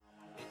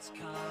It's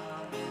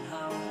coming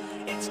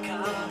home, it's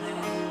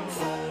coming,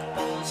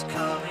 football's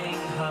coming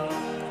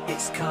home,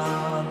 it's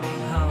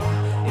coming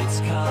home, it's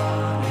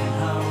coming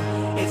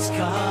home, it's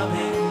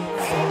coming,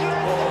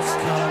 football's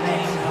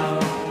coming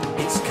home,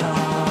 it's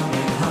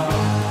coming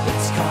home,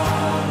 it's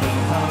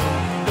coming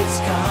home, it's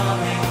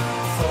coming,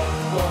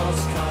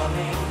 football's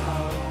coming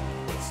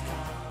home, it's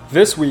coming.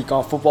 This week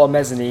on Football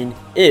Mezzanine,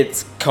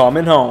 it's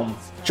coming home.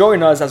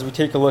 Join us as we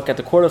take a look at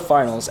the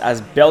quarterfinals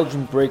as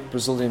Belgium break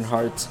Brazilian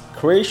hearts,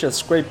 Croatia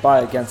scrape by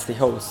against the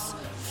hosts,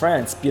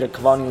 France beat a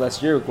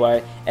Cavani-less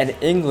Uruguay, and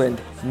England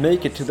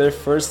make it to their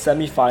first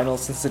semi-final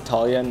since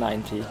Italia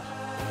 '90.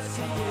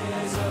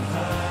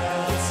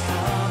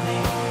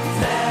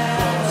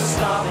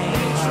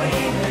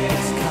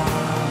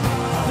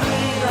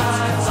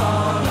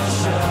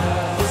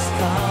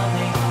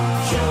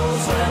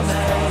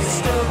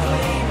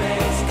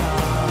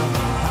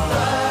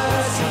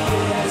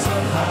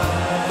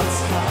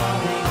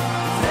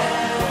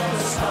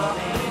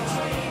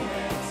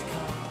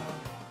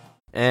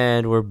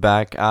 And we're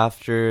back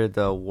after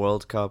the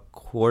World Cup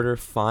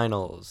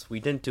quarterfinals. We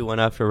didn't do one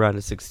after round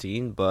of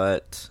 16,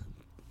 but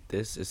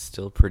this is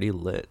still pretty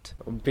lit.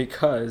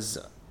 Because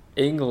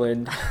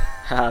England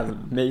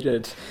have made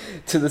it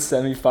to the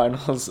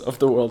semi-finals of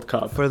the World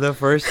Cup. For the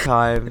first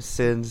time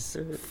since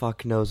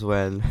fuck knows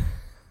when.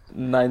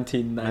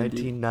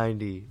 1990.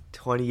 1990.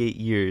 28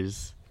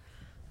 years.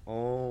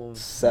 Oh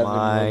 7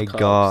 my World Cups.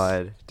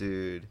 god,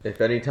 dude.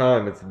 If any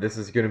time, this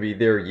is going to be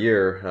their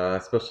year,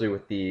 especially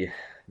with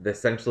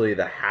essentially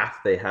the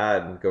half they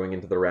had going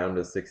into the round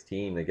of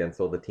 16 against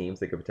all the teams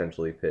they could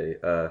potentially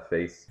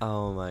face.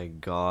 Oh my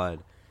god.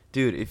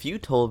 Dude, if you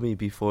told me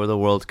before the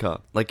World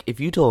Cup, like if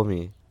you told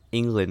me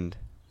England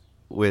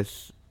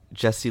with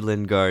Jesse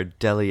Lingard,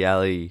 Dele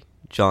Alli,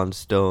 John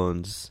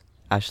Stones,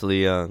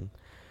 Ashley Young,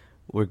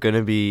 we're going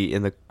to be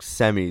in the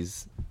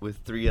semis with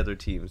three other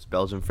teams,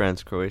 Belgium,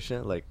 France,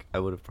 Croatia, like I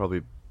would have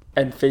probably...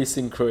 And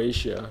facing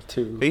Croatia,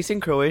 too. Facing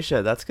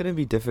Croatia, that's going to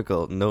be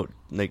difficult. No,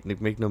 make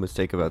no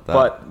mistake about that.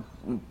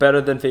 But better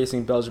than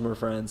facing Belgium or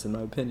France, in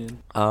my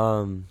opinion.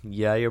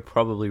 Yeah, you're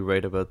probably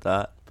right about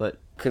that. But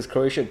Because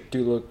Croatia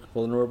do look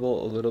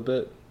vulnerable a little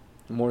bit,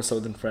 more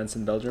so than France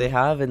and Belgium. they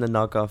have in the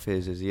knockoff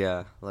phases,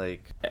 yeah.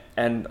 Like,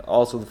 And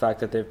also the fact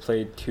that they've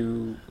played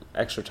 2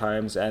 extra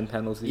times and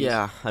penalties.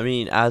 yeah. I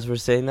mean, as we're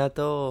saying that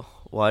though,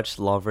 watch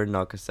Lovren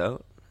knock us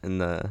out in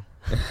the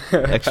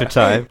extra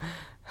time.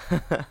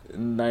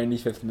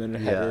 95th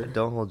minute Yeah, header.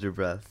 don't hold your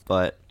breath.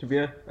 But To be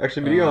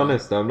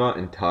honest, I'm not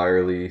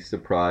entirely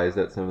surprised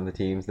at some of the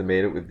teams that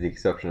made it, with the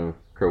exception of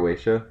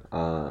Croatia.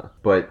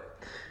 But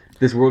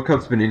this World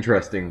Cup's been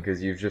interesting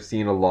because you've just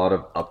seen a lot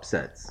of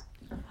upsets.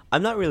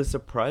 I'm not really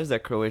surprised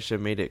that Croatia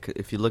made it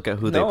if you look at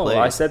who they No, played.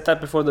 I said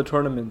that before the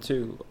tournament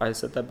too. I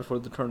said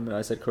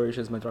Croatia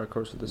is my dark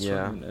horse for this Yeah,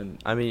 tournament.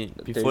 And I mean,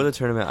 they before the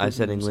tournament, I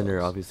said proven England are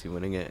themselves. obviously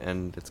winning it,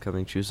 and it's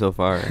coming true so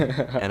far.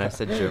 And I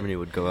said Germany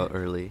would go out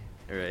early,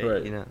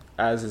 right? You know,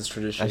 as is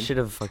tradition. I should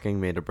have fucking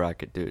made a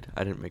bracket, dude.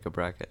 I didn't make a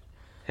bracket.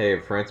 Hey,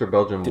 if France or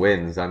Belgium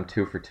wins, I'm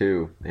 2 for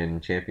 2 in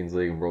Champions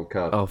League and World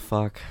Cup. Oh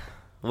fuck!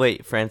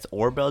 Wait, France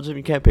or Belgium?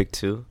 You can't pick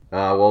two.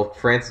 Well,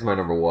 France is my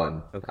number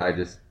 1.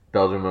 Okay.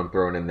 Belgium I'm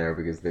throwing in there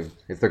because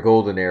it's their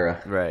golden era.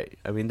 Right.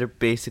 I mean, they're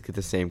basically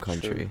the same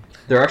country.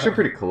 They're actually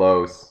pretty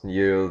close.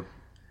 France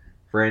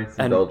and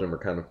And- Belgium are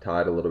kind of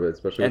tied a little bit,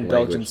 especially and with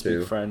Belgium language speak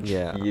too. French.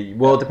 Yeah.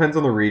 Well, it depends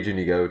on the region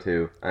you go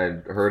to. I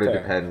heard it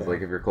Fair, depends. fair.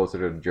 Like if you're closer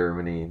to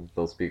Germany,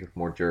 they'll speak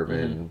more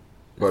German.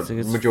 I But think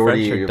the it's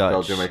majority French or of Dutch.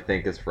 Belgium, I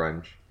think, is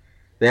French.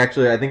 I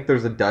think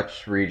there's a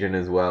Dutch region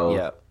as well.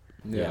 Yeah.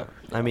 Yeah.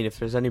 I mean, if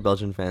there's any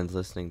Belgian fans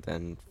listening,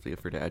 then feel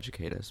free to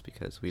educate us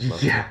because we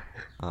love Yeah.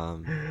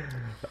 it.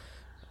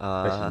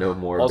 I should know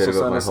more a also bit about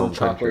send my us some home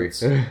country.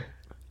 chocolates.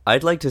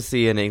 I'd like to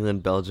see an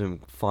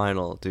England-Belgium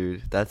final,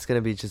 dude. That's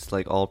gonna be just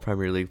like all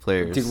Premier League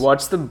players. Dude,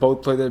 watch them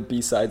both play their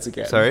B-sides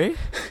again. Sorry?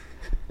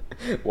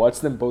 Watch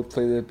them both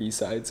play their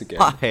B-sides again.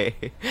 Why?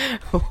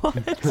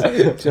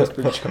 What? Just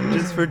for jokes.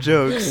 Just for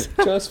jokes.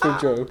 Just for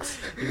jokes.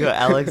 You got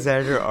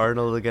Alexander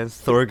Arnold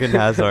against Thorgan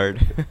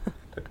Hazard.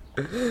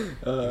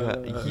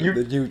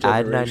 The new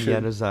Adnan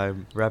generation.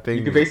 Januzaj repping.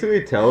 You could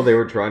basically tell they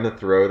were trying to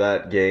throw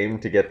that game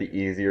to get the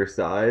easier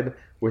side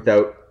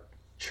without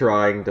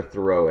trying to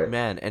throw it.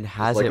 Man, and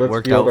has Like, it let's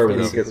worked field out our for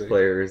them? weakest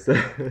players.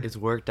 It's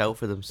worked out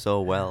for them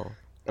so well.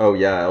 Oh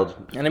yeah,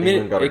 And I mean,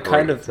 England got a it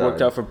kind great of worked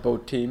side. out for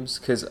both teams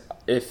because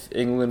if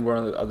England were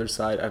on the other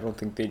side, I don't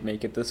think they'd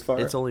make it this far.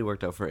 It's only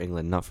worked out for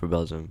England, not for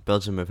Belgium.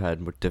 Belgium have had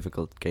more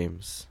difficult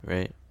games,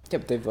 right? Yeah,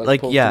 but they've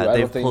Like, pulled yeah, through. I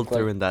they've don't think, pulled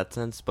through like- in that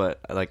sense, but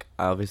like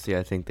obviously,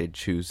 I think they'd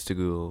choose to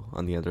go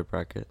on the other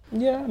bracket.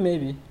 Yeah,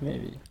 maybe.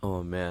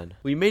 Oh man,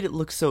 we made it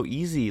look so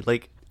easy.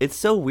 Like it's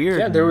so weird.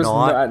 Yeah, there was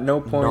not, at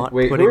no point- not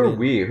Wait, who putting are in-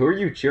 we? Who are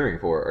you cheering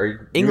for? Are you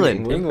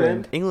England. an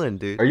England. fan? England,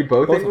 dude. Are you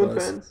both Both of England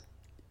us. fans?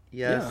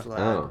 Yes, Yeah. lad.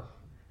 Oh.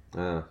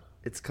 Oh.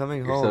 It's coming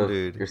You're home, so,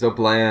 dude. You're so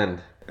bland.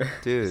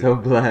 Dude, So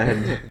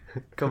bland.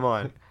 come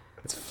on.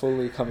 It's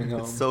fully coming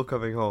home. It's so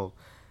coming home.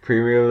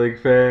 Premier League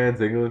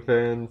fans, England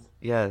fans.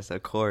 Yes,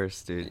 of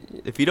course,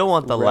 dude. If you don't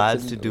want the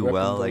lads to do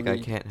well, like, I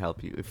can't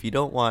help you. If you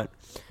don't want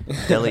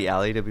Dele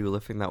Alli to be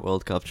lifting that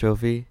World Cup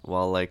trophy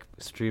while, like,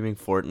 streaming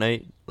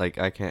Fortnite, like,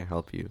 I can't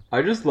help you.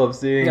 I just love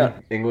seeing Yeah.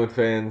 England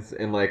fans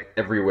in like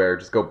everywhere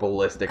just go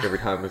ballistic every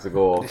time there's a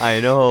goal. I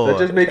know. That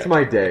just makes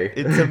my day.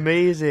 It's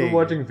amazing. I'm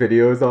watching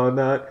videos on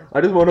that.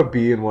 I just want to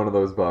be in one of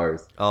those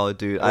bars. Oh,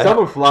 dude.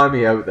 Someone fly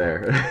me out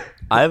there.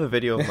 I have a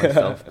video of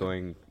myself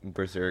going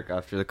berserk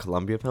after the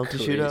Colombia penalty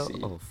shootout.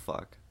 Crazy. Oh,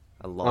 fuck.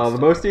 I lost The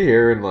it. most you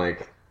hear in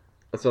like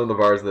some of the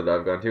bars that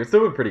I've gone to, it's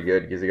still been pretty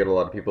good because you get a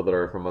lot of people that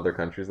are from other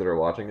countries that are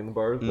watching in the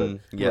bars, but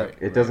Yeah. Right.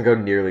 it doesn't go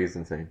nearly as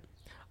insane.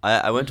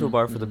 I went to a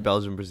bar for the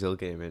Belgium-Brazil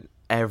game, and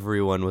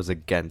everyone was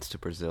against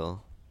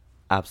Brazil.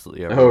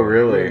 Absolutely Oh, everyone.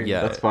 really?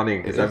 Yeah. That's funny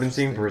because I've been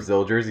seeing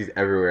Brazil jerseys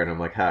everywhere, and I'm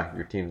like, ha,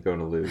 your team's going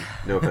to lose.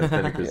 No offense to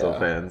any Brazil Yeah.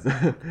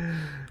 fans.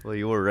 Well,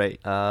 you were right.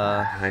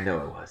 I know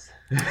it was.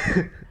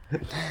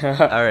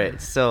 All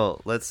right,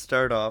 so let's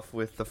start off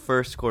with the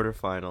first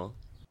quarterfinal.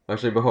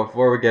 Actually,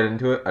 before we get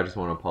into it, I just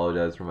want to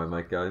apologize for my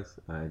mic, guys.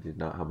 I did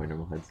not have my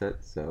normal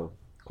headset, so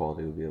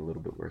quality will be a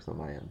little bit worse on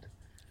my end.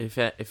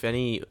 If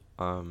any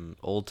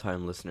old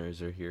time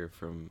listeners are here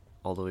from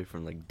all the way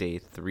from like day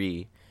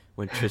 3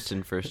 when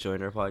Tristan first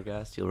joined our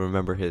podcast, you'll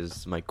remember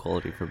his mic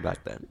quality from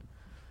back then.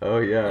 Oh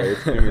yeah,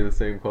 it's gonna be the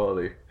same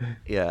quality.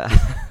 Yeah.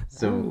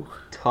 Some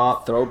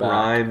top Throwback.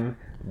 prime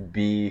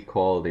B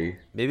quality.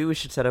 Maybe we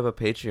should set up a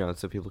Patreon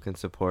so people can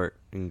support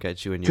and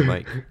get you a new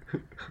mic.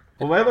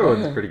 Well, my other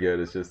one's pretty good.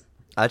 It's just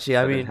Actually,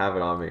 I I didn't mean, have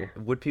it on me.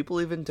 would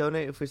people even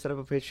donate if we set up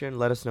a Patreon?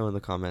 Let us know in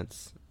the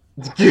comments.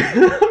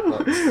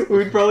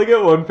 We'd probably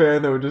get one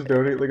fan that would just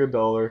donate like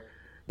 $1.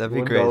 That'd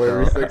be $1 great.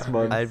 every though. 6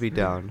 months. I'd be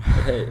down.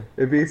 Hey,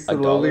 It'd be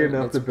slowly $1,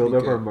 enough to that's build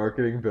pretty up our good.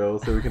 marketing bill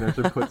so we can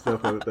actually put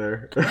stuff out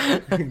there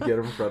and get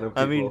in front of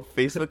people. I mean,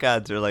 Facebook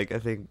ads are like, I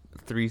think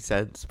 3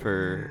 cents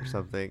per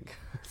something.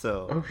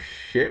 So Oh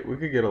shit, we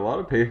could get a lot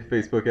of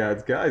Facebook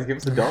ads. Guys, give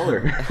us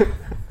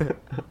 $1.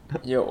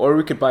 yeah, or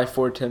we could buy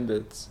 4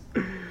 Timbits.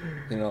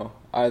 You know,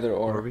 either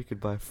or or. we could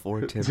buy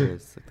 4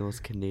 Timbits, like the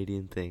most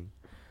Canadian thing.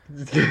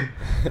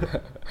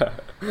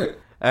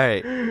 All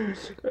right.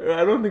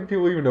 I don't think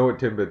people even know what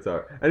Timbits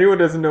are. Anyone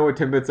who doesn't know what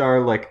Timbits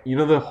are, like, you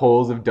know the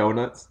holes of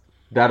donuts?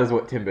 That is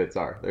what Timbits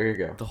are. There you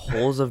go. The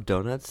holes of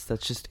donuts?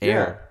 That's just Yeah.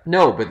 air.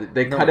 No, but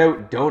they No. cut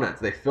out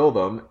donuts. They fill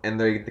them, and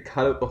they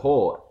cut out the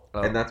hole.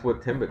 Oh. And that's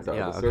what Timbits are.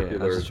 Yeah, The okay. I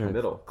circular was in just the trying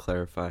middle. to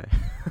clarify.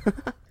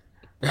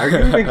 Are you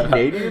even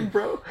Canadian,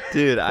 bro?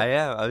 Dude, I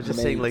am. I was just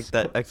saying, like, Mates.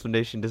 that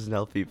explanation doesn't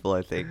help people,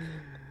 I think.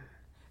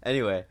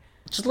 Anyway.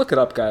 Just look it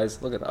up,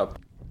 guys. Look it up.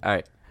 All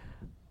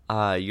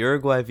right.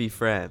 Uruguay v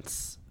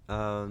France.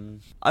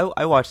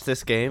 I watched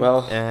this game,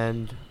 Well,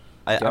 and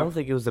I yeah. don't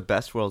think it was the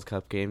best World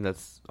Cup game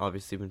that's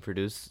obviously been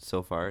produced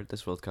so far.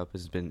 This World Cup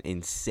has been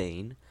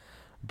insane.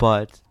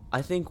 But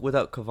I think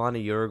without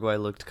Cavani, Uruguay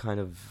looked kind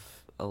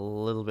of a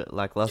little bit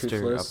lackluster up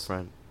Toothless.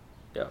 front.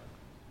 Yeah.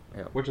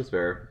 Yeah. Which is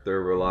fair.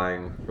 They're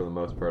relying, for the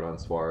most part, on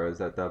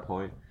Suarez at that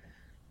point.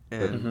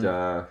 And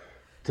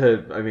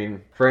And I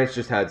mean, France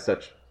just had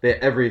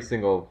every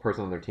single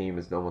person on their team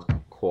is almost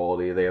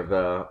quality. They have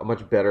a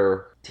much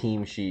better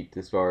team sheet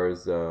as far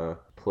as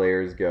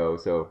players go.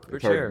 So For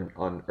it's hard sure.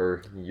 on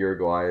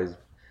Uruguay is,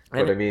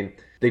 but And- I mean,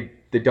 they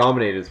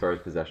dominated as far as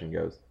possession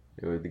goes.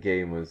 The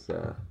game was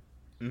a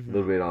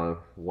little bit on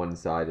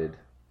one-sided.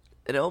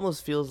 it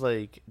almost feels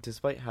like,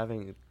 despite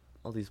having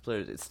all these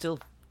players, it's still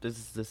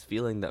there's this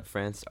feeling that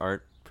France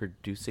aren't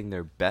producing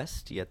their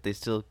best, yet they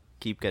still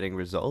keep getting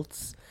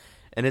results.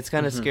 And it's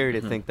kind of scary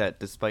to think that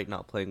despite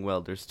not playing well,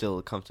 they're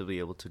still comfortably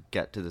able to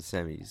get to the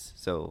semis.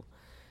 So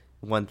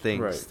one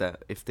thinks Right.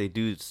 that if they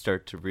do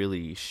start to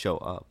really show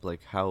up,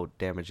 like how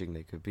damaging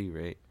they could be,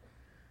 right?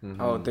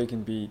 Oh, they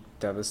can be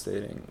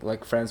devastating.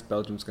 Like France,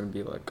 Belgium's gonna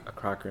be like a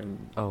cracker.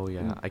 Oh in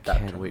yeah, I that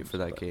can't wait for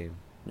that terms, but- game.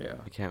 Yeah.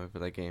 I can't wait for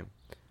that game.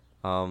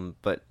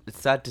 But it's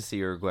sad to see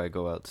Uruguay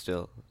go out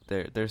still.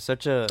 They're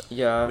such a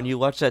Yeah. when you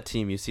watch that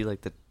team, you see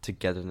like the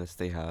togetherness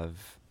they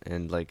have,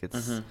 and like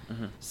it's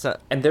so,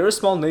 And they're a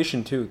small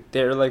nation too.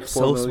 They're like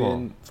 4 So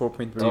million,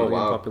 4.3 Oh, million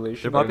wow.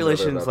 population. their I didn't know they were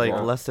population's that like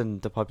small. less than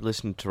the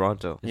population of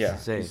Toronto. It's Yeah,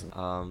 insane. easily.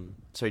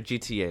 Sorry,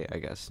 GTA, I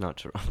guess, not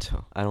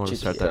Toronto. I don't want to GTA.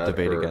 start that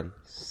debate again.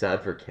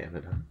 Sad for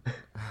Canada.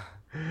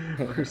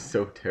 We're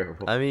so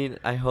terrible. I mean,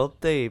 I hope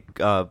they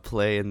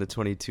play in the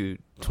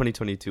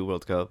 2022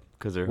 World Cup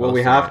because they're Well,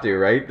 we hosting have it. to,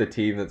 right? The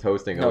team that's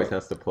hosting No. always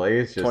has to play.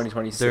 It's just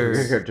 2026. They're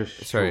They're- gonna get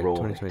Sorry, destroyed.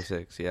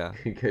 2026. Yeah.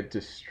 They get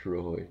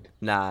destroyed.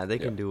 Nah, they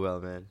can Yeah. do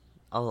well, man.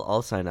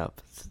 I'll sign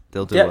up.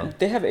 They'll do Yeah, well.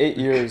 they have 8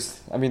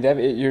 years. I mean, they have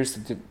 8 years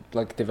to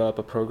develop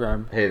a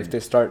program. Hey, if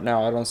they start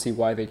now, I don't see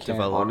why they can't.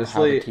 Develop. have a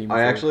Honestly, team I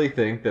for- actually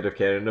think that if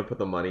Canada put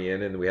the money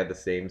in and we had the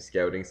same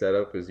scouting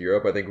setup as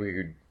Europe, I think we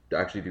could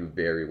actually do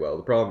very well.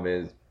 The problem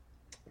is,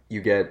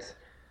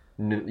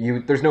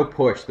 there's no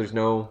push, there's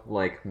no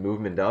like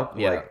movement up.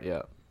 Yeah, Like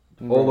yeah.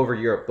 all over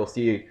Europe, they'll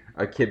see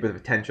a kid with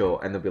potential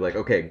and they'll be like,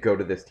 okay, go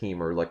to this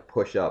team or like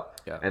push up,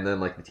 Yeah. and then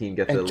like the team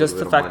gets a And little just bit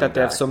the of fact money that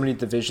they have back. so many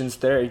divisions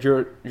there,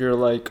 your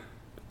like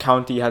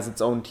county has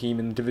its own team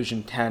in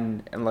Division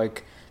 10, and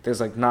like there's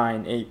like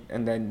 9, 8,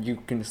 and then you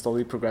can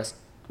slowly progress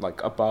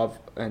like above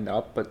and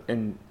up. But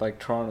in like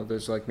Toronto,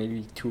 there's like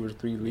maybe 2 or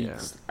 3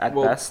 leagues at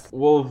best.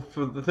 Well,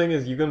 for the thing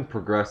is, you can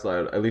progress.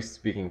 At least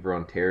speaking for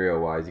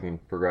Ontario wise, you can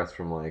progress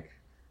from like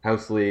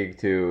House League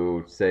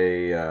to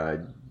say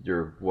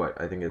your what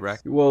I think it's Rec.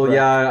 well Rec.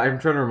 yeah I'm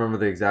trying to remember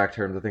the exact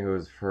terms. I think it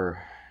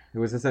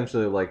was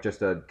essentially like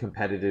just a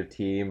competitive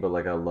team, but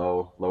like a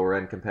lower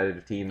end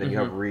competitive team. Then you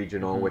have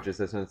regional, which is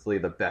essentially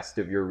the best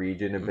of your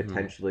region and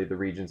potentially the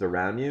regions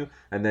around you.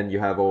 And then you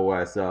have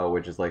OSL,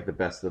 which is like the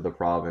best of the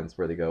province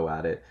where they go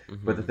at it.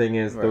 But the thing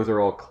is, those are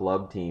all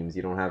club teams.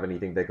 You don't have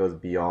anything that goes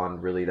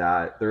beyond really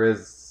that. There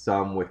is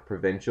some with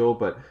provincial,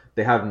 but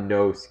they have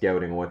no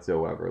scouting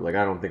whatsoever. Like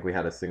I don't think we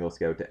had a single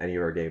scout to any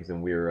of our games,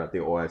 and we were at the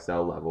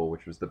OSL level,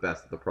 which was the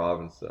best of the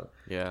province. So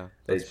Yeah,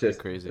 that's it's pretty just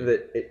crazy.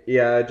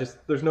 just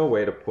there's no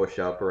way to push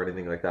up or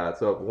anything like that.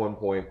 So at one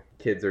point,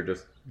 kids are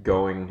just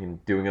going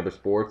and doing other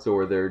sports,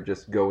 or they're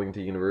just going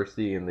to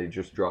university and they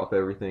just drop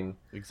everything.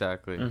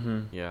 Exactly.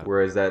 Yeah.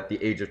 Whereas at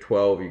the age of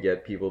 12, you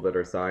get people that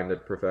are signed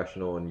at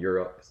professional in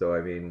Europe. So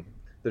I mean,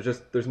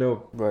 there's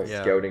no Right.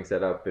 Yeah. scouting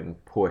set up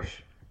and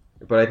push.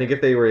 But I think if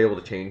they were able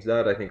to change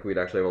that, I think we'd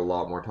actually have a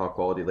lot more top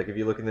quality. Like if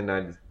you look in the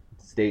United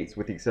States,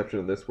 with the exception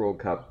of this World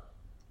Cup,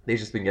 they've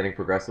just been getting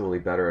progressively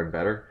better and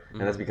better,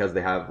 and that's because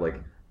they have like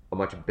a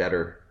much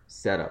better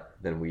setup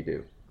than we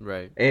do,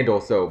 Right. and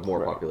also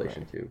more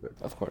population too. But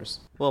Of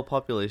course. Well,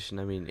 population.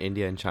 I mean,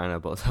 India and China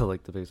both have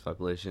like the biggest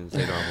populations.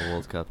 They don't have a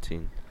World Cup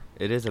team.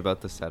 It is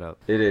about the setup.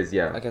 it is,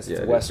 yeah. I guess yeah, it's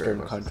it is very Western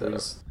much the setup.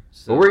 countries.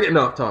 So, But we're getting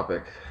off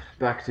topic.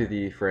 Back to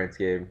the France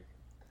game.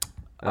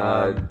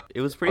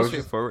 it was pretty I was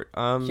just- straightforward.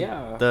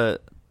 Yeah.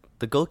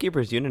 The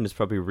goalkeepers union is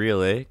probably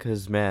real, eh?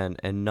 Because man,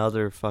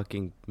 another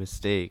fucking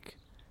mistake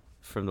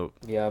from the.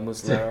 Yeah,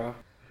 Muslera.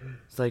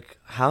 It's like,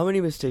 how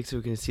many mistakes are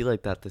we gonna see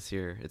like that this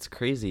year? It's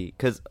crazy.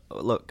 Cause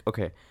look,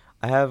 okay,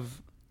 I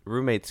have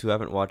roommates who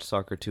haven't watched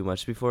soccer too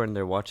much before, and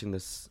they're watching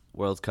this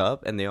World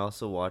Cup, and they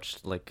also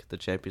watched like the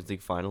Champions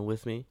League final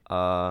with me.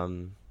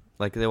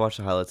 Like they watched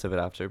the highlights of it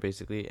after,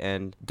 basically,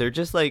 and they're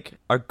just like,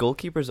 "Are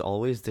goalkeepers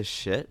always this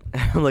shit?"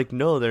 I'm like,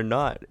 "No, they're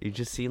not. You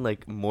just seen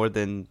like more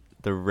than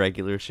the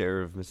regular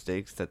share of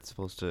mistakes that's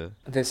supposed to."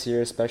 This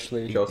year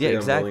especially. Chelsea, Yeah, I'm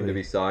exactly. willing to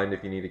be signed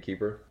if you need a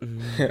keeper.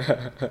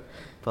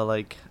 But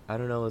like, I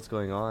don't know what's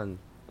going on.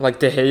 Like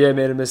De Gea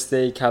made a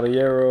mistake,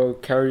 Caballero,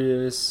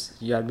 Karius,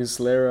 you had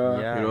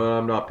Muslera. Yeah. You know what?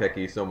 I'm not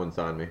picky. Someone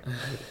sign me.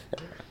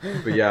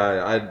 But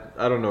yeah,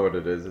 I don't know what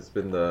it is. It's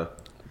been the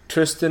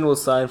Tristan will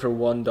sign for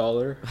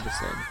 $1. Just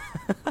saying.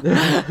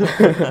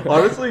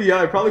 honestly,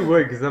 yeah, I probably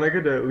would, because then I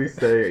could at least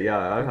say,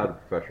 yeah, I had a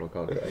professional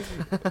contract.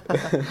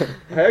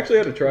 I actually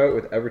had to try it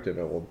with Everton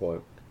at one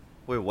point.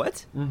 Wait,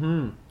 what?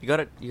 Mm-hmm. You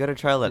got a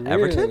trial at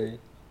Everton? Really?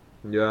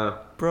 Yeah.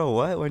 Bro,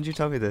 what? When did you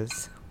tell me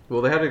this?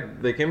 Well,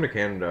 they came to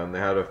Canada and they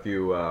had a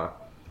few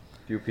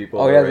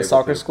people. Oh that yeah, were the able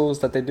soccer to- schools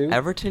that they do.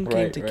 Everton came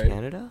Right, to right.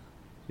 Canada?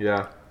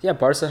 Yeah. Yeah,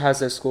 Barca has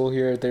their school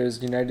here.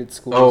 There's United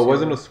schools. Oh, it here.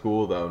 wasn't a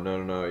school though.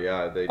 No.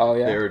 Yeah, Oh,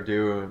 yeah? they were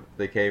doing.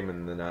 They came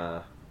and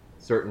then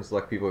certain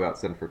select people got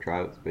sent for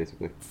tryouts,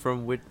 basically.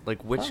 From which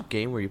Oh.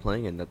 game were you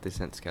playing in that they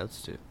sent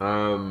scouts to?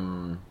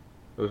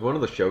 It was one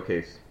of the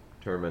showcase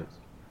tournaments,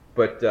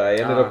 but I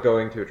ended Ah. up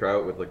going to a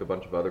tryout with like a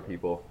bunch of other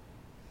people,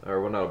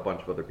 or well, not a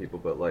bunch of other people,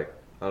 but like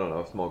I don't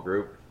know, a small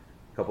group,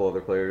 a couple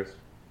other players,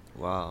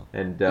 Wow.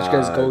 and Did you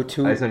guys go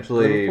to I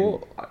essentially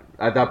Liverpool?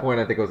 at that point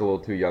I think I was a little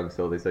too young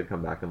still. They said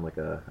come back in like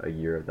a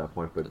year at that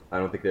point, but I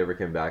don't think they ever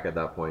came back at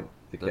that point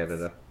to That's-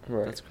 Canada.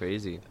 Right. That's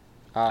crazy.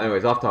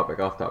 Anyways, off topic.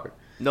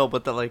 No,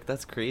 but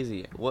that's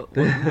crazy. What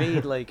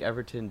made like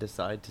Everton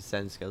decide to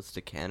send scouts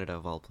to Canada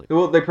of all places?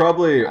 Well, they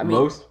probably I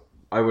mean-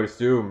 I would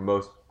assume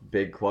most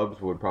big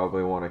clubs would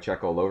probably want to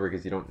check all over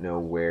because you don't know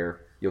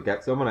where you'll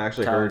get someone. I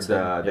actually heard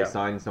Townsend, they yeah.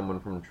 signed someone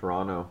from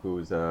Toronto who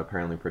was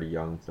apparently pretty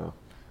young. So,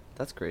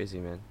 That's crazy,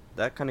 man.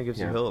 That kind of gives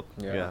Yeah. you hope.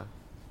 Yeah. Yeah.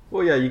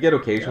 well, yeah, you get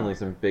occasionally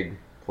some big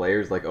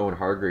players like Owen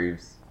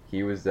Hargreaves.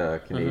 He was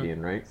Canadian,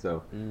 right?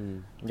 So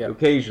Mm, Yeah.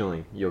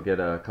 occasionally you'll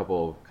get a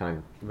couple kind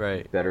of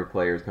right. better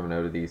players coming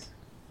out of these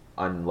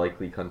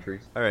unlikely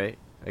countries. All right.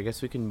 I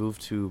guess we can move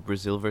to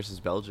Brazil versus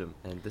Belgium,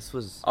 and this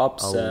was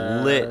Upset.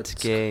 a lit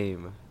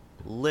game.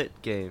 Lit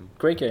game.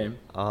 Great game.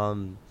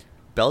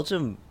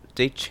 Belgium,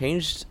 they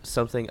changed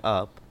something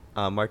up.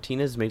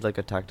 Martinez made like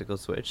a tactical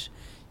switch.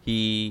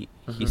 He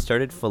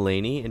started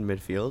Fellaini in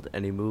midfield,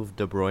 and he moved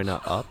De Bruyne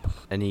up,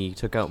 and he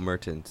took out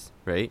Mertens,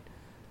 right?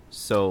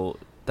 So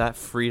that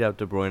freed out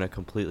De Bruyne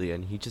completely,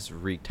 and he just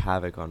wreaked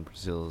havoc on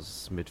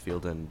Brazil's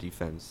midfield and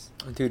defense.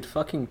 Dude,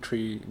 fucking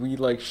Tree. We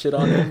like shit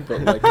on him,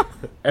 but like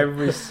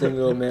every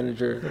single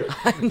manager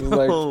is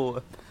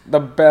like the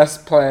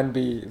best plan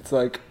B. It's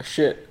like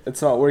shit,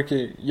 it's not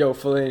working. Yo,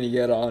 Fellaini,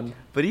 get on.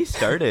 But he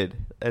started,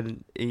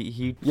 and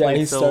he Yeah, played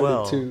he so started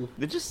well. too.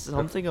 There's just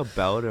something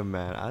about him,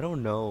 man. I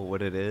don't know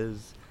what it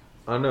is.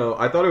 I don't know.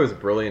 I thought it was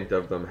brilliant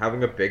of them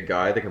having a big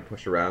guy that can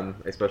push around,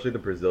 especially the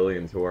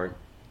Brazilians who aren't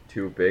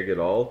too big at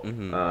all.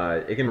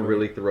 Mhm. It can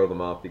really throw them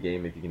off the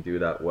game if you can do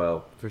that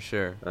well. For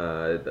sure.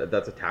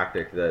 That's a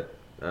tactic that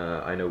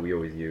I know we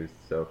always used.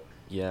 So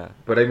Yeah.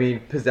 But I mean,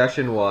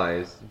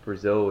 possession-wise,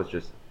 Brazil was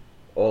just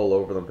all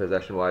over them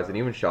possession-wise, and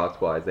even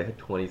shots-wise, they had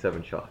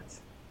 27 shots.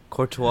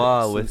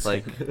 Courtois It's with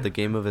like insane. the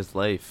game of his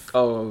life.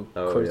 Oh,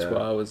 Oh,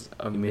 Courtois yeah. was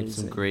He amazing. made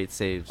some great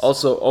saves.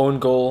 Also, own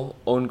goal,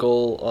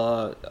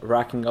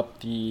 racking up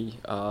the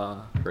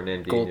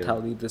Fernandinho. goal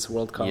tally this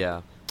World Cup.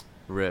 Yeah.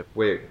 Rip.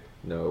 Wait,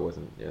 no, it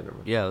wasn't. Yeah, never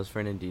mind. Yeah, it was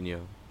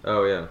Fernandinho.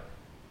 Oh, yeah.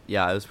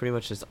 Yeah, it was pretty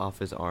much just off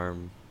his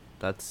arm.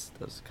 That's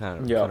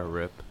kind Yeah. of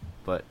rip.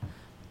 But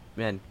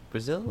man,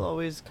 Brazil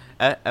always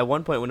at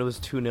one point when it was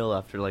 2-0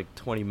 after like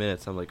 20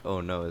 minutes, I'm like, "Oh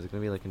no, is it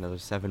going to be like another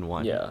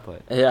 7-1?" Yeah.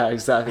 But Yeah,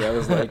 exactly. I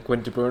was like,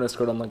 when De Bruyne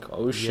scored, I'm like,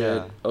 oh shit,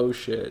 Yeah. oh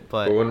shit.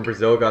 But when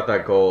Brazil got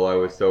that goal, I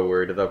was so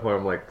worried. At that point,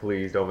 I'm like,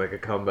 please don't make a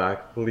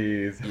comeback.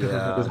 Please.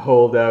 Yeah. Just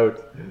hold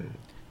out.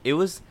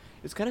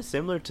 it's kind of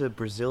similar to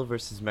Brazil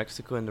versus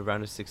Mexico in the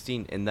round of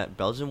 16 in that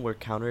Belgium were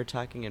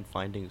counterattacking and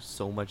finding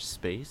so much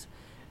space.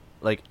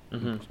 Like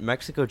Mhm.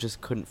 Mexico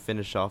just couldn't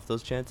finish off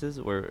those chances.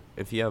 Where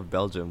if you have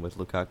Belgium with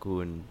Lukaku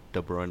and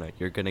De Bruyne,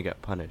 you're gonna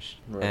get punished.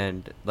 Right.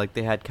 And like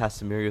they had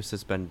Casemiro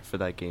suspended for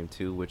that game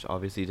too, which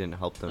obviously didn't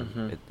help them.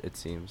 Mhm. It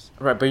seems.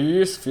 Right, but you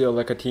just feel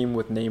like a team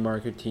with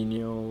Neymar,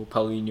 Coutinho,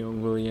 Paulinho,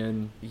 and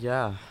Willian,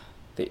 Yeah,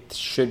 they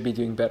should be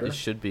doing better. it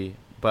should be.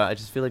 But I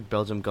just feel like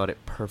Belgium got it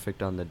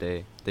perfect on the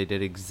day. They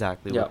did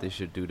exactly Yeah. what they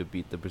should do to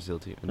beat the Brazil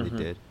team, and Mhm. they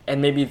did. And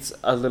maybe it's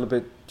a little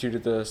bit due to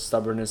the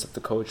stubbornness of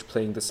the coach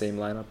playing the same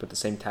lineup with the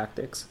same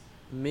tactics.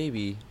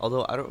 Maybe,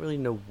 although I don't really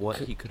know what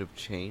he could have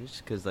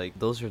changed, because like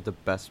those are the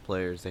best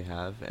players they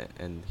have,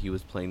 and he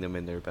was playing them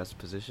in their best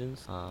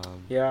positions.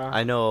 Yeah.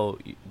 I know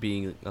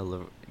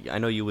I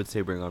know you would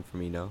say bring on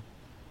Firmino,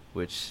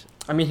 which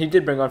I mean, he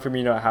did bring on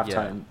Firmino at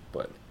halftime,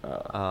 but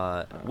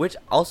which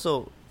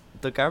also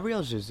the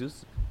Gabriel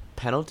Jesus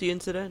penalty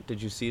incident.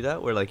 Did you see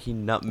that where like he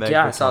nutmegged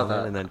Yeah, I the saw Vertonghen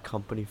that. and then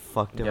Company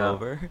fucked him Yeah.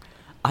 over?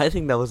 I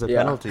think that was a yeah.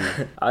 penalty.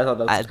 I thought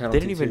that was I a penalty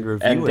didn't even too.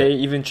 review and it. they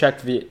even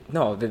checked the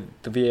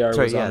VAR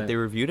Sorry, was yeah, on they it.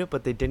 reviewed it,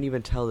 but they didn't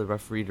even tell the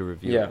referee to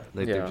review Yeah, it.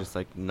 Like yeah. they're just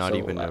like not So,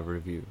 even a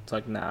review. It's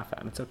like, nah,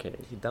 fam, it's okay.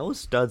 That was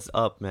studs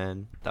up,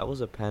 man. That was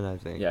a pen, I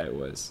think. Yeah, it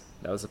was.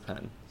 That was a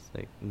pen. It's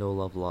like no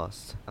love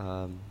lost.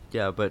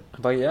 Yeah, but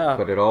But yeah,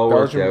 But it all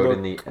worked Belgium out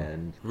in look- the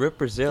end. rip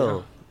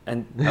Brazil.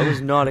 And I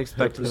was not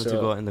expecting them to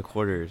Brazil. go out in the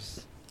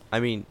quarters. I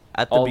mean,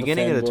 at the All the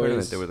beginning of the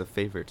tournament, fanboys. they were the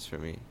favorites for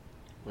me.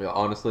 Yeah,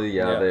 honestly,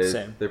 yeah, Yeah,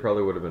 same. they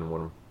probably would have been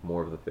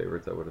more of the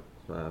favorites. I would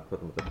have put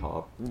them at the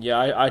top.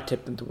 yeah, I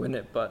tipped them to win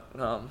it, but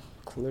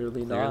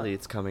clearly not. Clearly,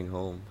 it's coming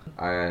home.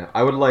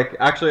 I would like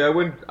actually I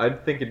wouldn't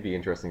I'd think it'd be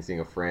interesting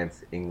seeing a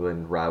France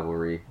England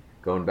rivalry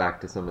going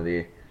back to some of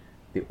the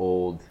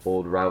old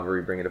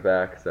rivalry, bringing it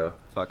back. So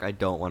Fuck, I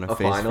don't want to A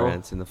face final?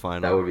 France in the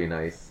final. that would be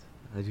nice.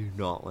 I do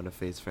not want to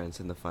face France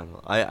in the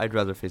final. I'd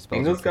rather face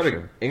Belgium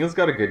England's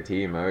got a good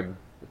team.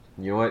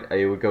 You know what?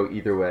 I would go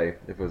either way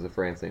if it was a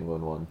France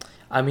England one.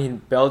 I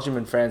mean, Belgium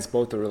and France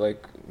both are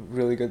like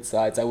really good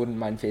sides. I wouldn't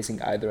mind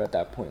facing either at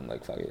that point.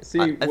 Like, fuck it. See,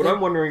 I what think-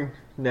 I'm wondering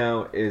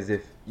now is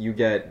if you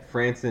get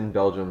France and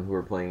Belgium who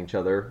are playing each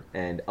other,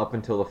 and up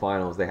until the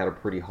finals they had a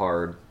pretty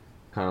hard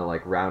kind of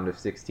like round of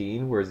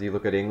 16, whereas you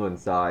look at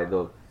England's side,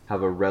 they'll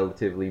have a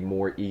relatively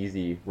more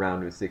easy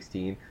round of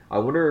 16. I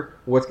wonder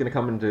what's going to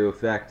come into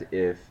effect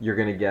if you're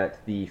going to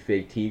get the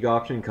fatigue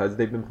option because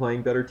they've been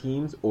playing better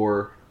teams,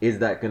 or is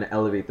that going to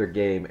elevate their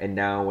game, and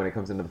now when it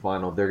comes into the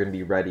final, they're going to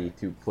be ready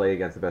to play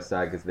against the best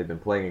side because they've been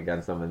playing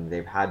against them and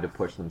they've had to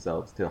push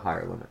themselves to a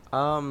higher limit.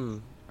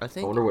 I I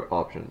think wonder what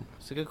option.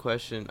 it's a good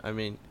question. I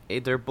mean,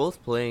 they're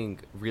both playing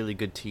really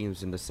good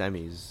teams in the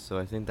semis, so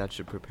I think that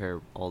should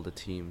prepare all the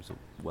teams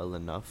well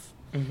enough.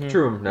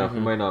 True enough, it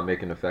Mhm. might not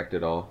make an effect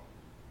at all.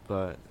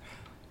 But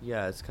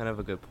yeah, it's kind of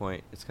a good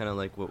point. It's kind of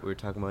like what we were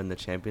talking about in the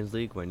Champions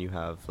League when you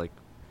have like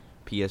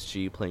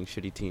PSG playing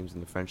shitty teams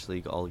in the French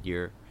league all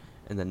year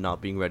and then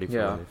not being ready for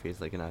Yeah. when they face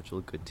like an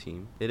actual good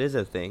team. It is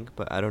a thing,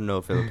 but I don't know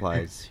if it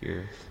applies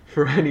here.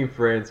 For any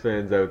France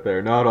fans out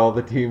there, not all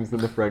the teams in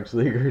the French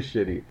league are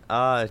shitty.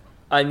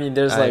 I mean,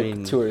 there's I like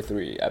mean- 2 or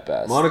 3 at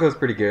best. Monaco's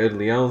pretty good.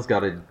 Lyon's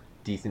got a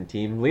decent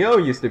team.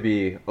 Lyon used to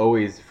be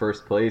always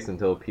first place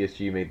until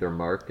PSG made their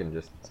mark and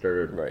just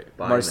started Right.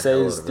 buying Marseille the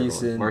hell is out of everyone.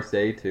 decent.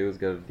 Marseille too has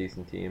got a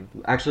decent team.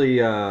 Actually,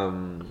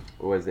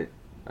 what was it?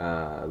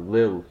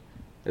 Lille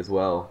as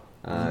well.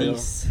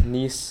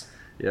 Nice.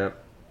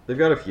 Yep. They've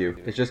got a few.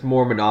 It's just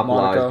more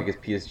monopolized Monaco. because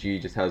PSG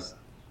just has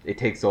it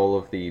takes all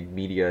of the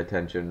media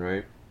attention,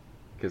 right?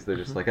 Because they're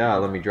just like,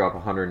 let me drop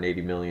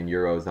 180 million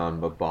euros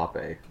on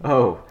Mbappe.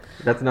 Oh,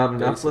 that's not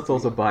enough. Let's Basically.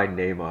 also buy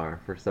Neymar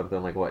for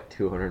something like what,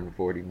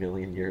 240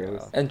 million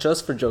euros? And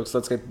just for jokes,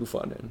 let's get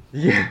Buffon in.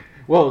 Yeah.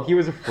 Well, he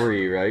was a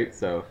free, right?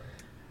 So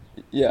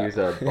Yeah. he was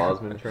a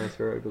Bosman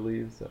transfer, I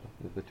believe. So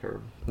is the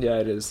term. Yeah,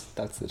 it is.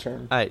 That's the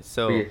term. Alright,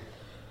 so But yeah.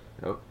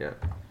 Oh yeah.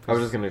 I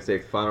was just gonna say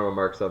final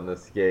remarks on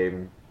this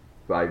game.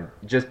 By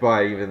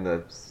even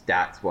the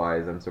stats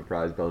wise, I'm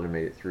surprised Belgium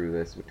made it through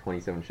this with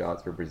 27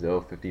 shots for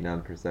Brazil,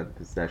 59%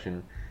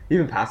 possession,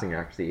 even passing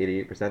accuracy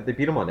 88%. They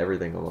beat them on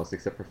everything almost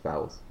except for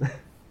fouls.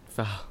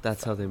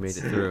 that's how they made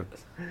it through.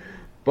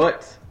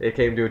 But it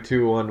came to a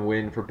 2-1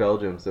 win for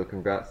Belgium, so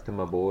congrats to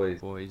my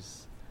boys.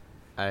 Boys.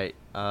 Alright,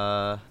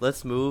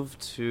 let's move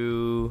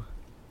to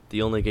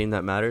the only game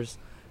that matters.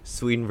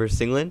 Sweden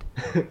versus England.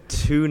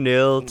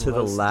 2-0 to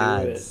the Let's do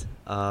lads.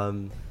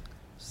 it.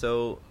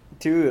 So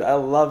Dude, I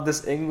love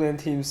this England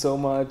team so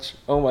much.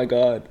 Oh my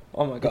god.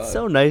 Oh my god. it's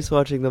so nice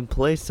watching them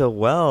play so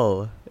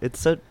well. It's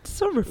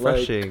so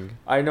refreshing.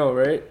 I know,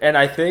 right? And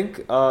I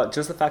think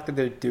just the fact that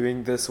they're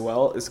doing this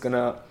well is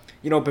gonna,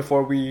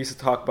 before we used to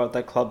talk about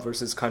that club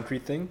versus country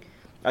thing,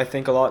 I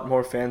think a lot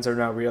more fans are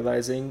now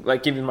realizing,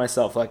 like even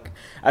myself, like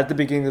at the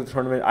beginning of the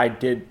tournament, I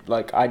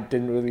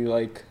didn't really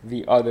like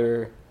the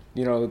other,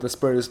 the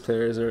Spurs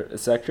players or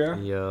etc.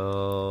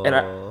 Yo. And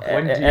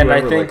When do you and I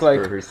ever think like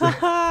like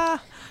Spurs?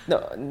 no,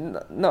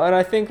 and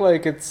I think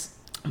like it's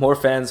more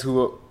fans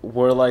who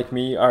were like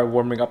me are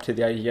warming up to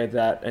the idea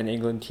that an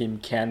England team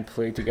can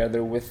play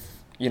together with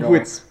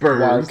With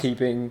Spurs.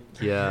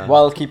 Yeah.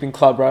 while keeping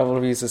club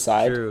rivalries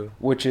aside, True.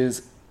 which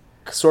is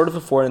sort of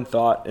a foreign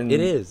thought in It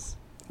is.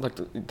 like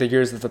the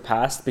years of the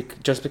past,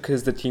 just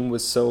because the team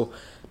was so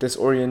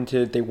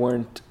disoriented, they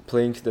weren't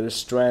playing to their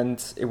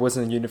strengths. It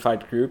wasn't a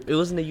unified group. It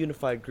wasn't a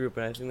unified group,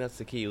 and I think that's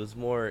the key. It was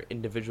more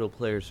individual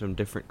players from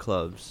different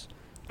clubs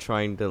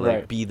trying to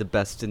Right. be the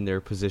best in their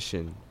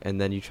position,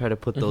 and then you try to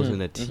put those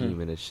in a team,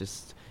 and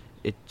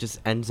it just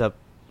ends up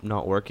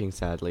not working,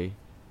 sadly.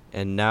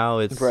 And now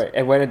it's Right,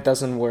 and when it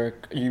doesn't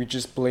work, you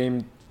just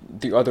blame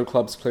the other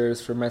club's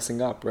players for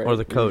messing up, right? or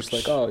the You're just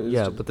coach. like, oh, it's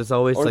yeah, just- but there's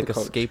always or the like a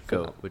coach,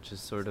 scapegoat, yeah. which is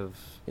sort of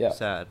Yeah.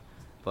 sad.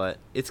 But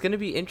it's gonna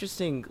be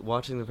interesting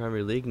watching the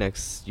Premier League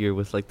next year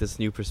with like this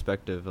new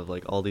perspective of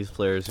like all these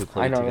players who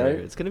play I know, together. right?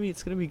 It's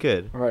gonna be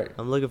good. Right,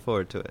 I'm looking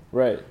forward to it.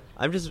 right.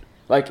 I'm just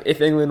Like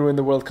if England win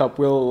the World Cup,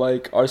 will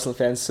like Arsenal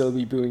fans still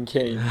be booing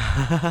Kane?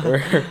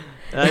 Or-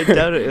 I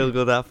doubt it'll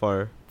go that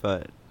far,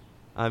 but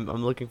I'm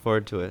looking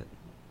forward to it.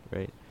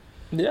 Right.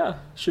 Yeah,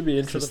 should be So the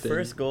interesting.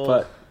 first goal-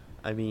 but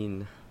I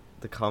mean,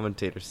 the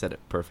commentator said it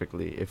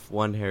perfectly. If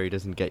one Harry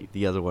doesn't get,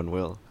 the other one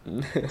will.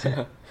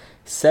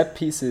 set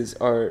pieces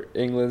are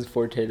England's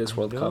forte this I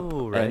World Cup,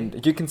 know, right?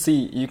 and you can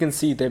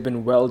see they've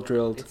been well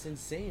drilled. It's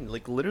insane.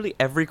 Like literally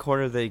every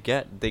corner they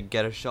get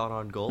a shot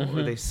on goal or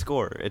Mhm. they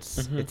score.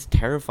 It's Mhm. it's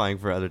terrifying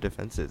for other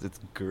defenses. It's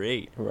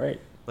great. Right.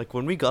 Like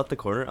when we got the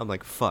corner, I'm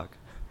like, fuck,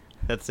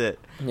 that's it.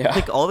 Yeah.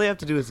 Like all they have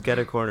to do is get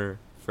a corner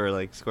for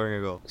like scoring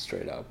a goal.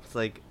 Straight up. It's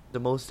like the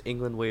most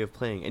England way of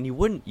playing, and you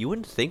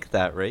wouldn't think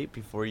that, right?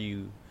 Before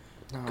you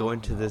go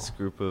into this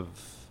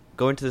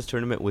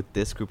tournament with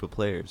this group of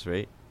players,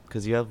 right?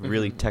 Because you have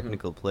really Mhm, mhm.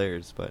 technical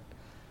players, but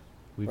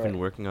we've been Right.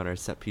 working on our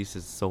set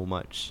pieces so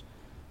much.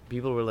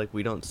 People were like,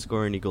 we don't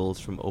score any goals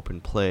from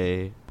open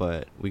play,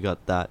 but we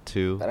got that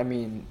too. But I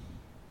mean,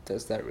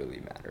 does that really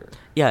matter?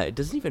 Yeah, it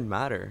doesn't even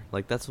matter.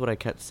 Like that's what I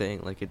kept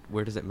saying. Like,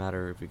 where does it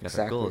matter if we get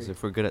our goals? Exactly.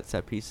 If we're good at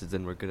set pieces,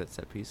 then we're good at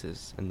set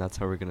pieces, and that's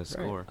how we're gonna Right.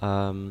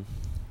 score.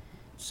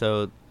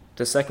 So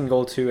The second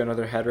goal too,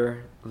 another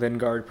header.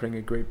 Lingard putting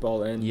a great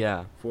ball in.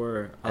 yeah,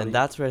 For Ali. and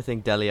that's where I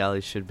think Dele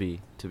Alli should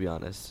be, to be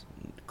honest,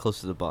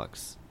 close to the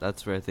box.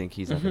 That's where I think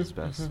he's at his Mhm,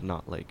 best, mhm.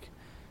 not like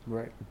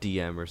right.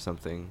 DM or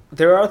something.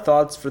 There are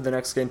thoughts for the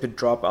next game to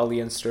drop Ali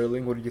and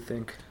Sterling. What do you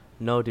think?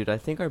 No, dude, I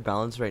think our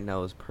balance right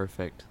now is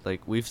perfect.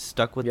 Like, we've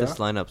stuck with this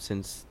Yeah? lineup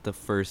since the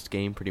first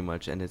game pretty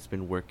much, and it's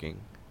been working.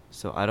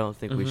 So I don't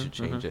think we Mhm, should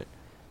change mhm. it.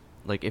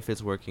 Like, if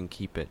it's working,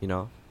 keep it, you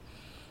know?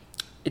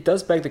 It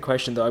does beg the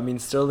question, though. I mean,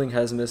 Sterling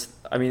has missed,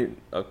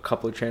 a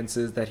couple of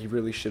chances that he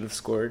really should have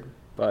scored.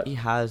 But He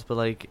has, but,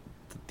 like,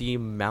 the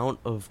amount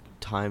of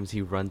times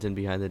he runs in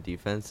behind the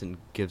defense and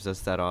gives us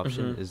that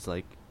option Mhm. is,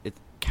 like,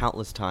 it's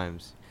countless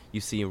times you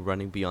see him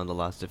running beyond the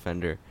last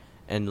defender.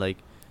 And, like,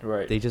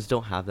 right, they just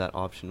don't have that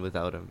option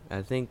without him.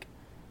 I think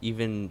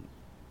even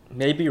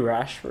maybe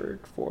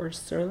Rashford for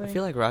Sterling. I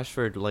feel like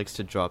Rashford likes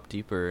to drop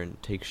deeper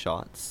and take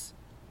shots,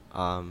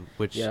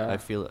 which Yeah. I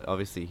feel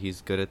obviously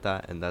he's good at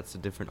that, and that's a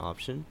different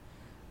option.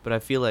 But I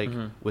feel like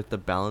Mhm. with the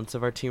balance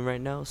of our team right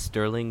now,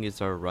 Sterling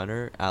is our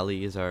runner,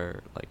 Ali is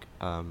our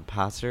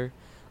passer,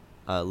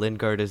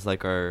 Lingard is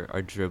like our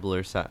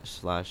dribbler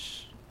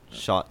slash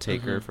shot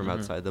taker Mhm, from mhm.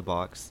 outside the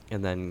box,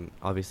 and then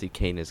obviously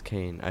Kane is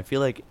Kane. I feel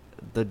like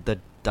the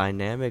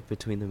dynamic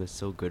between them is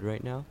so good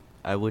right now.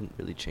 I wouldn't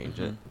really change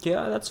Mhm.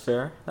 Yeah, that's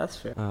fair. That's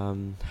fair.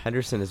 it.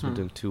 Henderson has been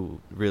Hmm.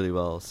 doing really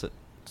well,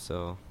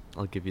 so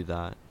I'll give you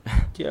that.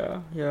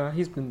 Yeah.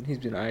 He's been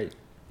aight.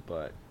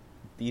 But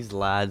these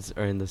lads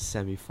are in the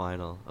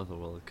semi-final of the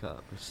World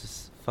Cup, which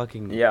is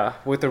fucking. Yeah,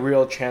 with a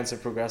real chance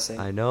of progressing.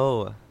 I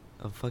know.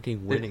 I'm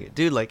fucking winning it,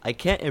 dude. Like, I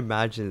can't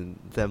imagine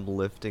them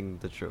lifting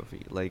the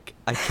trophy. Like,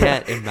 I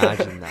can't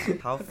imagine that.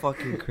 How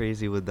fucking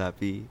crazy would that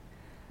be?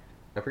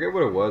 I forget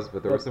what it was,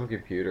 but there was some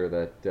computer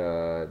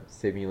that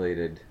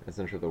simulated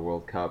essentially the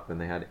World Cup, and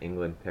they had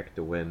England picked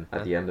to win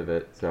at the end of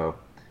it. So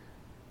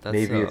That's,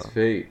 maybe it's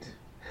fate.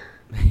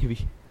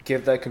 maybe.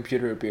 Give that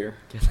computer a beer.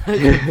 Get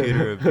that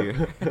computer a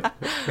beer.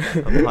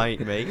 A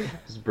pint, mate.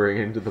 Just bring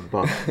it into the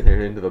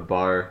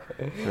bar,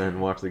 and then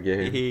watch the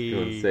game. Go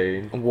Hey.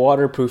 insane.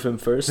 Waterproof him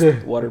first.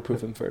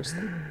 Waterproof him first.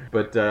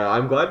 But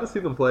I'm glad to see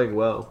them playing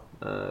well.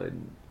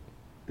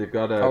 They've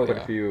got Oh, quite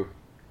yeah. a few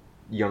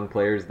young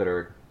players that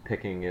are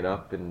picking it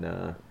up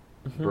and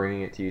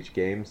bringing it to each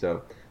game.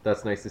 So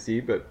that's nice to see.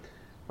 But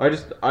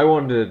I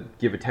wanted to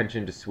give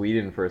attention to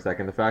Sweden for a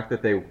second. The fact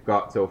that they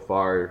got so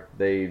far,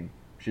 they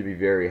should be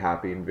very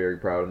happy and very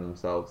proud of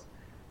themselves.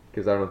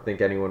 Because I don't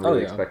think anyone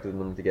really expected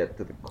them to get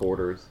to the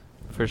quarters.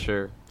 For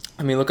sure.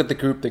 I mean, look at the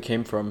group they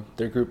came from.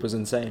 Their group was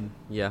insane.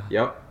 Yeah.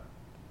 Yep.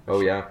 Oh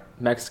yeah.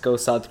 Mexico,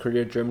 South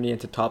Korea, Germany, and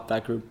to top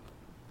that group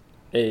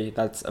A,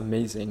 that's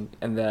amazing.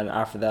 And then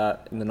after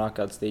that, in the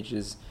knockout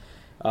stages,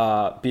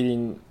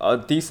 beating a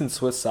decent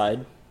Swiss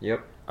side.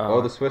 Yep.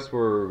 The Swiss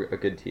were a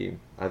good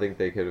team. I think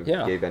they could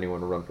have gave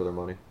anyone a run for their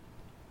money.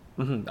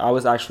 I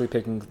was actually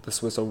picking the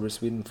Swiss over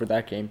Sweden for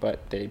that game,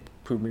 but they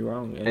proved me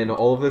wrong. And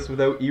all of this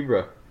without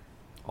Ibra.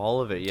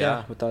 All of it,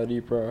 yeah. Without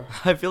Ibra.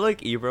 I feel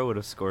like Ibra would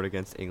have scored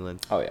against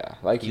England. Oh yeah,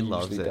 like he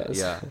loves usually it. does.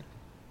 Yeah.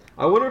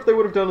 I wonder if they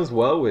would have done as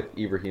well with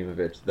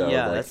Ibrahimovic, though.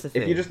 Yeah, like, that's the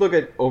thing. If you just look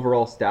at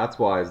overall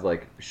stats-wise,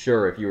 like,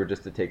 sure, if you were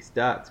just to take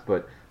stats,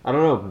 but I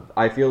don't know.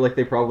 I feel like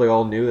they probably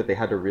all knew that they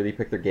had to really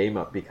pick their game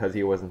up because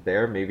he wasn't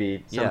there.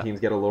 Maybe some teams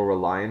get a little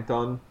reliant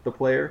on the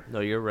player. No,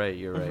 you're right.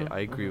 You're right. I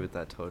agree with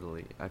that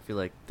totally. I feel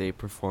like they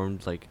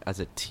performed like as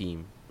a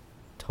team,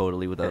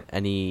 totally without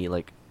any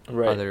like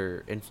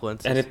other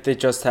influences. And if they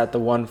just had the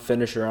one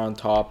finisher on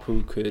top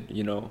who could,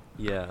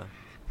 Yeah.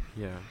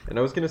 Yeah. And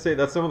I was going to say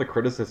that's some of the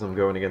criticism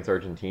going against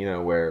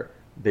Argentina where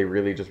they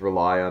really just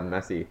rely on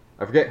Messi.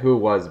 I forget who it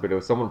was, but it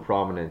was someone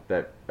prominent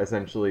that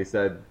essentially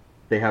said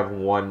they have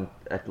one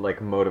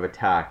mode of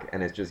attack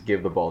and it's just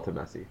give the ball to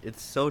Messi.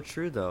 It's so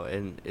true though,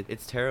 and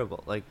it's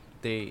terrible. Like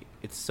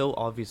it's so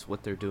obvious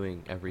what they're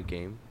doing every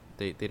game.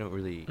 They don't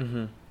really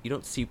you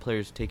don't see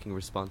players taking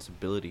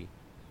responsibility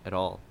at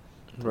all.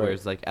 Right.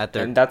 Whereas like at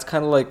their and that's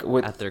kind of like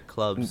with at their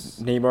clubs,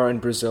 Neymar in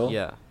Brazil.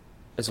 Yeah.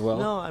 As well.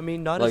 No, I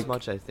mean not as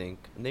much. I think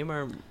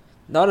Neymar.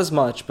 Not as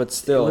much, but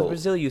still. With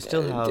Brazil, you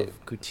still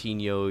have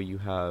Coutinho, you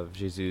have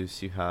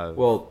Jesus, you have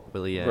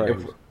Willian.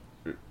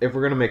 Right. If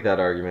we're gonna make that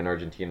argument,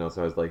 Argentina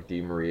also has like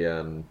Di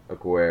Maria and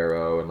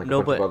Aguero and a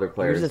bunch of other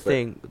players. Here's the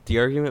thing: the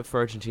argument for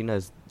Argentina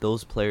is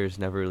those players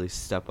never really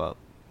step up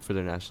for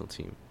their national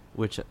team.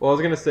 Well, I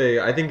was gonna say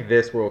I think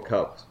this World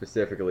Cup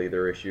specifically,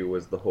 their issue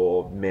was the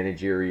whole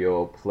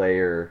managerial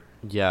player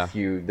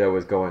feud that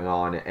was going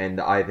on, and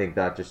I think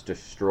that just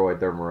destroyed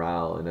their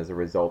morale, and as a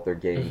result, their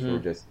games were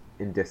just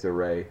in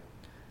disarray.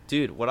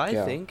 Dude, what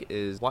I think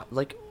is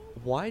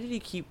why did he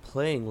keep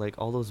playing like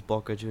all those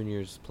Boca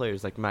Juniors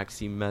players like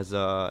Maxi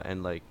Meza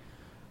and like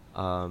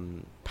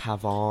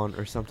Pavon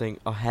or something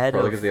ahead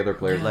Probably because the other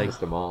players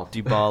pissed him off.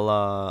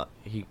 Dybala,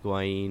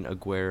 Higuain,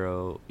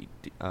 Aguero,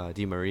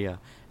 Di Maria.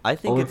 I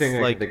think Only it's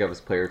thing like I can think of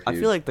is player feud. I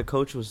feel like the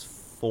coach was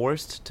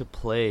forced to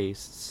play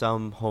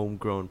some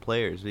homegrown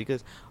players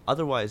because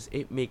otherwise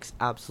it makes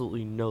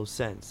absolutely no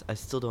sense. I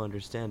still don't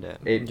understand it.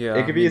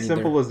 It could be as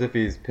simple as if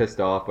he's pissed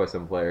off by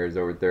some players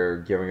or they're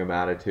giving him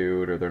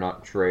attitude or they're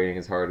not training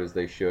as hard as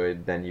they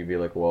should. Then you'd be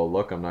like, well,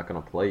 look, I'm not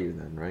going to play you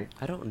then, right?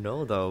 I don't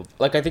know though.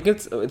 Like I think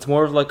it's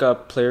more of like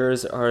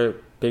players are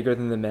bigger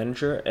than the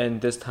manager, and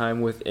this time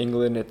with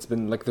England it's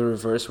been like the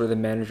reverse where the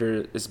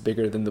manager is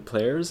bigger than the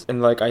players. And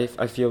like I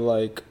feel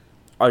like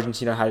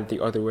Argentina had it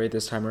the other way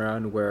this time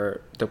around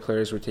where the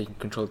players were taking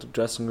control of the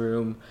dressing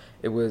room.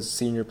 It was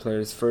senior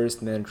players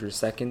first, manager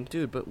second.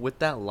 Dude, but with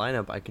that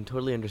lineup, I can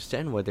totally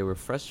understand why they were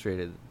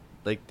frustrated.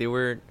 Like they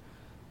looked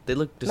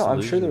disillusioned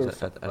I'm sure they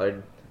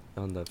were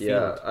on the field.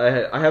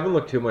 Yeah, I haven't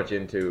looked too much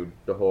into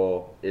the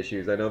whole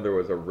issues. I know there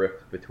was a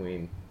rift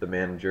between the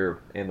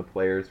manager and the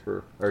players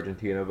for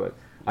Argentina, but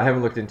I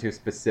haven't looked into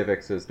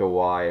specifics as to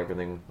why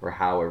everything or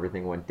how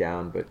everything went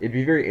down. But it'd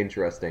be very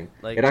interesting.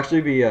 It'd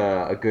actually be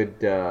a good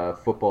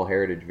football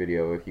heritage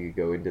video if you could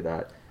go into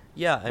that.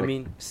 Yeah, I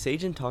mean,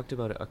 Sajin talked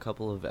about it a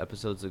couple of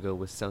episodes ago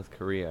with South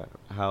Korea,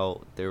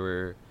 how they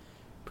were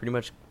pretty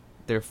much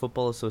their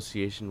football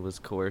association was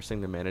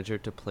coercing the manager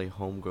to play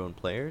homegrown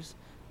players,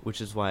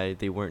 which is why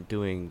they weren't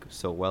doing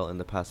so well in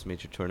the past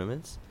major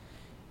tournaments.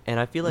 And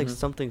I feel like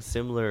something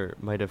similar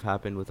might have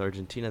happened with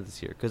Argentina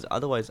this year, because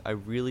otherwise I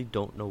really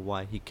don't know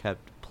why he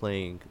kept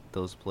playing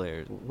those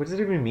players. What does it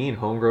even mean,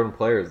 homegrown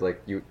players?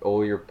 Like,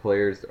 all your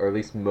players, or at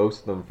least most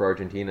of them for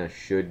Argentina,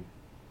 should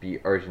be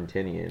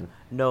Argentinian.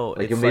 No,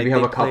 like, you'll maybe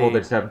have a couple that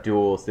just have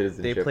dual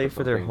citizenship. They play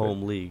for their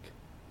home league.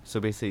 So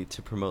basically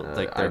to promote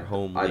their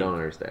home league. I don't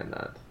understand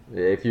that.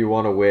 If you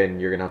want to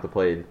win, you're going to have to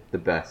play the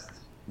best.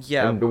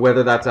 Yeah. And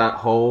whether that's at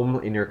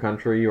home in your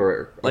country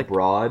or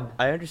abroad.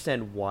 I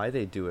understand why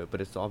they do it,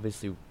 but it's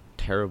obviously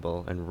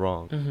terrible and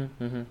wrong.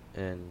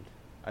 And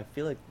I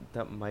feel like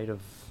that might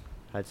have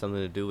had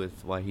something to do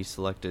with why he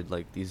selected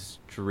like these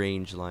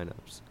strange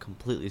lineups.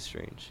 Completely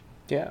strange.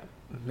 Yeah,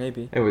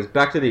 maybe. Anyways,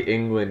 back to the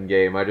England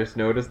game. I just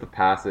noticed the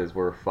passes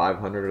were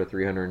 500 to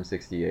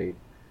 368.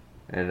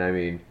 And I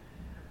mean,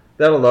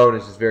 that alone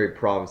is just very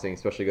promising,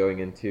 especially going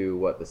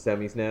into, the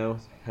semis now.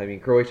 I mean,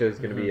 Croatia is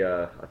going to be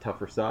a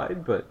tougher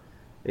side, but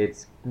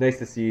it's nice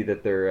to see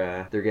that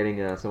they're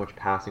getting so much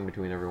passing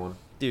between everyone.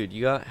 Dude,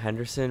 you got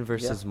Henderson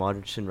versus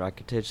Modric and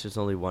Rakitic. There's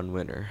only one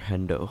winner,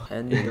 Hendo.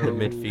 In the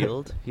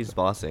midfield, he's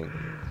bossing.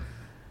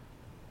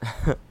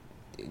 I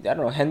don't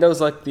know.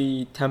 Hendo's like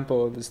the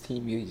tempo of this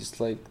team. He's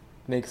like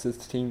makes this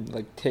team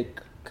like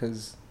tick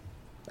because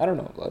I don't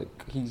know,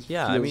 like he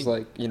Yeah, I feels mean-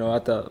 like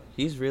at the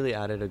He's really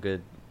added a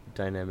good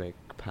dynamic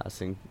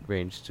passing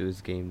range to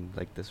his game,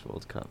 like this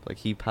World Cup. Like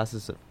he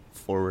passes it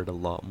forward a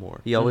lot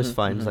more. He always Mhm,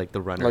 finds mhm. like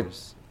the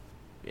runners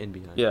in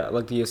behind.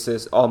 like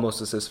the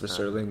almost assist for Uh,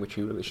 Sterling, which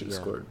he really should have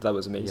yeah. scored. That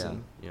was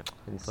amazing. Yeah.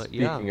 And But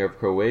speaking yeah. of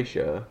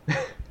Croatia,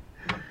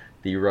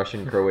 the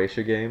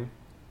Russian-Croatia game,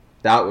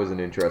 that was an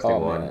interesting Oh,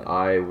 one. man.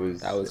 I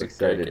was, That was a great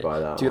excited game. by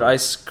that Dude, one. I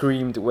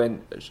screamed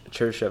when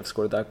Cherchev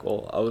scored that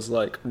goal. I was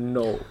like,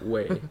 no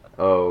way.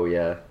 Oh,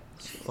 yeah.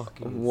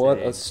 Fucking What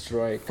a insane.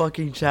 strike.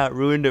 Fucking chat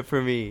ruined it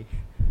for me.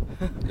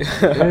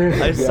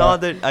 I Yeah. saw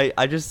that.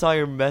 I just saw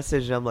your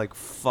message and I'm like,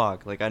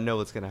 fuck. Like I know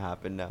what's gonna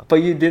happen now. But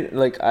you didn't,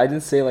 I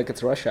didn't say,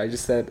 it's Russia. I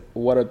just said,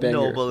 what a banger.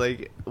 No, but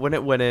like when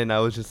it went in, I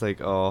was just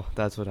like, oh,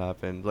 that's what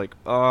happened. Like,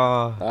 oh,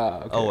 Ah,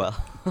 okay. oh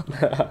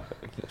well.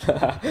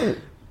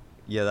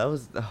 Yeah, that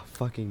was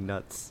fucking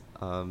nuts.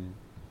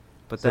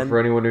 But So then for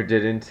anyone who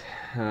didn't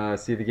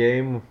see the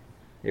game,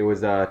 it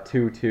was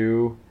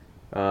 2-2,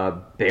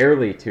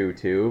 barely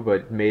 2-2,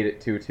 but made it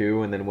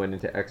 2-2, and then went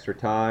into extra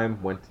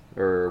time, went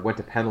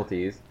to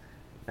penalties,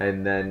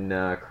 and then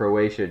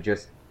Croatia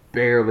just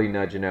barely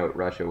nudging out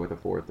Russia with a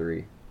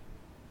 4-3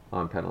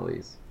 on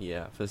penalties.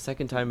 yeah, for the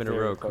second time in a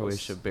Very row, close.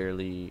 Croatia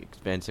barely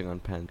advancing on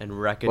pen and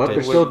Rakitic. But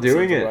they're still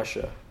doing to it.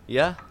 Russia.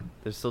 Yeah,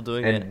 they're still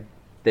doing it. And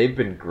they've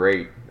been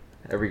great.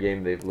 Every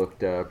game they've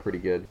looked pretty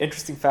good.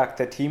 Interesting fact: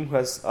 the team who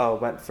has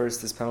went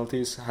first as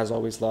penalties has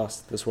always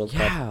lost this World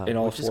Yeah, Cup in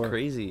all which four. is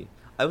crazy.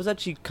 I was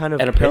actually kind of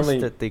And pissed apparently-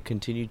 that they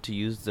continued to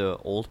use the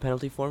old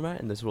penalty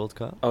format in this World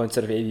Cup. Oh,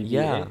 instead of ABB.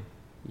 Yeah,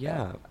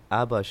 yeah.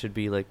 ABBA should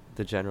be like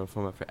the general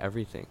format for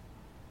everything.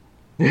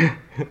 Yeah,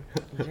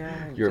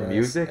 Your I guess,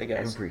 music, I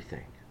guess.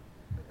 everything.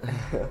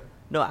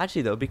 No,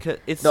 actually though, because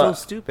it's No, so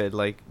stupid.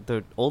 Like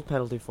the old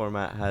penalty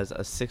format has a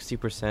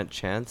 60%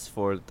 chance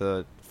for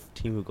the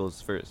team who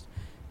goes first,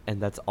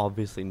 and that's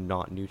obviously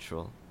not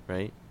neutral,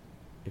 right?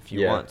 If you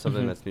Yeah. want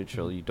something Mhm. that's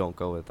neutral, you don't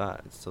go with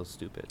that. It's so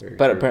stupid. Very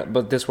But true.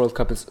 but this World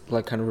Cup is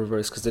kind of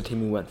reversed because the team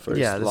who went first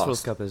Yeah, this lost.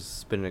 World Cup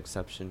has been an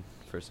exception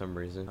for some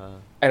reason.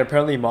 And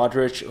apparently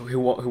Modric, who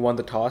won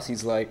the toss,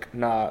 he's like,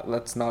 nah,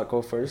 let's not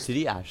go first. Did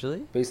he actually?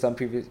 Based on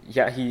previous,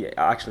 yeah, he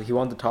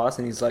won the toss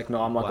and he's like,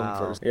 no, I'm not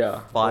going first.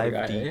 Yeah, what a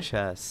guy, 5D eh?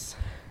 chess.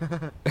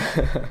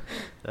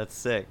 That's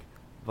sick.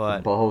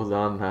 But Balls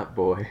on that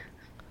boy.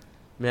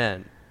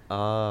 man,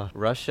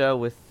 Russia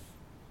with,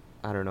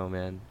 I don't know,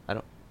 man.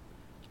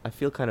 I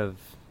feel kind of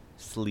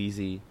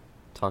sleazy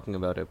talking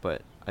about it,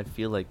 but I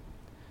feel like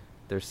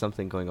there's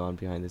something going on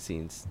behind the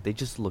scenes. They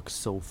just look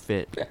so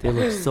fit. They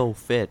look so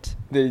fit.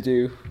 They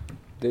do.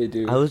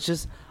 I was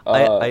just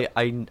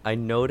I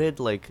noted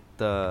like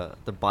the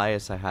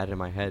bias I had in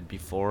my head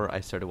before I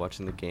started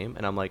watching the game,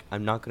 and I'm like,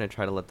 I'm not gonna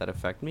try to let that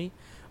affect me,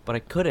 but I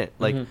couldn't.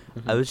 Like Mhm,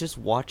 I mhm. was just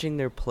watching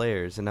their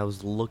players, and I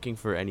was looking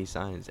for any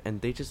signs,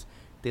 and they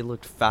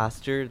looked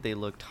faster, they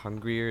looked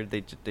hungrier,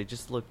 they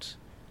just looked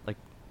like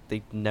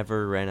they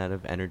never ran out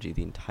of energy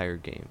the entire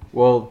game.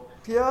 Well,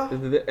 Yeah.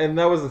 and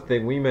that was the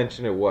thing. We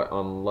mentioned it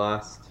on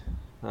last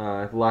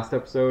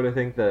episode. I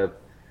think that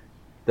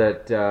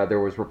there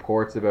was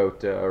reports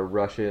about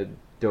Russia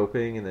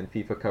doping and then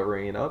FIFA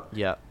covering it up.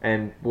 Yeah.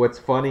 And what's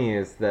funny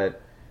is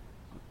that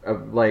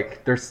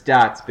like their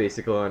stats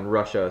basically on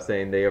Russia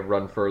saying they have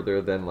run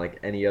further than like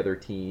any other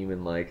team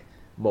in like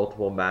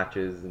multiple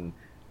matches, and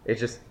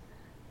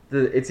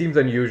it seems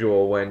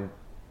unusual when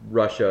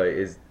Russia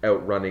is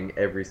outrunning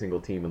every single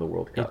team in the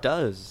World Cup. It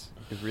does.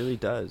 It really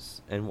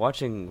does. And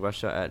watching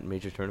Russia at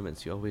major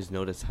tournaments, you always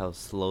notice how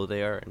slow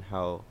they are and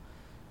how,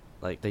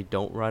 like, they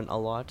don't run a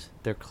lot.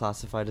 They're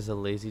classified as a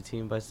lazy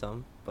team by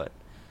some, but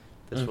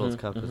this World Mhm,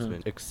 Cup has mhm.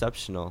 been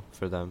exceptional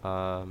for them.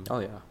 Oh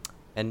yeah.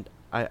 And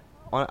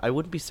I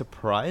wouldn't be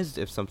surprised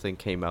if something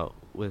came out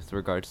with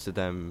regards to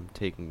them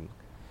taking,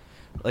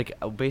 like,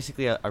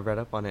 basically I read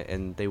up on it,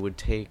 and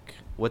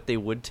what they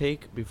would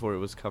take before it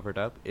was covered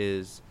up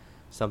is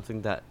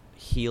something that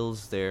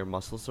heals their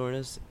muscle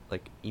soreness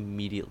like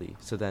immediately,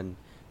 so then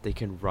they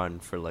can run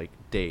for like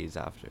days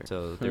after,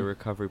 so their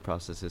recovery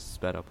process is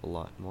sped up a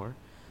lot more.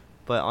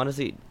 But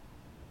honestly,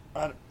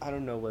 I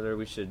don't know whether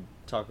we should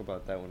talk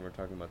about that when we're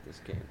talking about this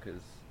game,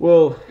 because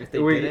Well, If they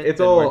we, didn't, it's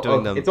then all we're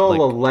doing them, it's all like-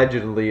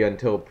 allegedly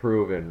until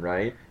proven,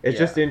 right? It's Yeah.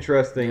 just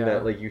interesting Yeah.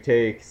 that like you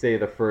take say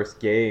the first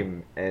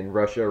game and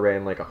Russia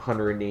ran like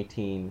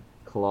 118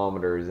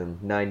 kilometers in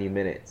 90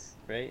 minutes,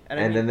 right,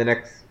 and then the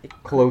next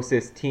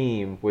closest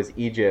team was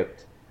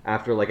Egypt.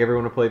 After like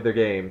everyone had played their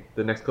game,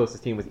 the next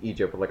closest team was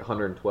Egypt with like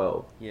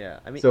 112. yeah,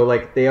 I mean, So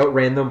like they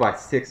outran them by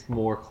 6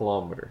 more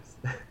kilometers.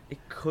 it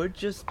could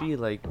just be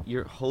like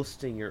you're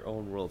hosting your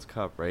own World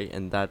Cup, right?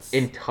 And that's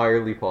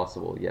Entirely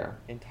possible, yeah.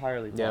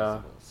 entirely Yeah.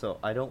 possible. So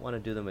I don't want to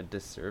do them a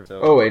disservice. So,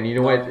 Oh, and you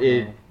know what? No,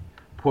 It no.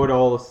 put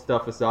all the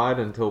stuff aside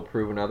until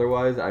proven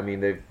otherwise. I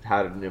mean, they've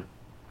had an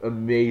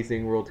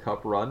amazing World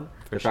Cup run.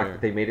 For the fact sure.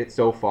 that they made it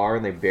so far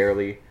and they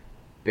barely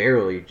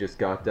barely just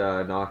got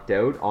knocked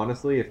out.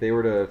 Honestly, if they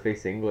were to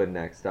face England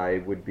next, I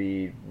would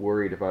be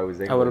worried if I was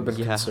England. I would have been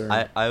Yeah, concerned.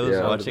 I was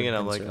Yeah. watching it. I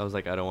I'm would've like, been I was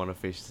like, I don't want to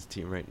face this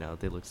team right now.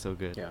 They look so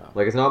good. Yeah.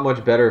 Like, it's not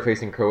much better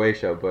facing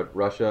Croatia, but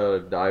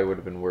Russia, I would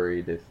have been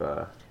worried if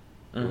it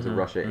was a Mhm,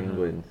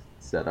 Russia-England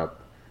setup.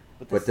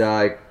 this-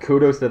 But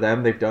kudos to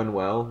them. They've done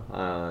well.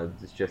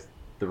 It's just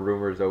the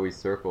rumors always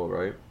circle,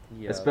 right?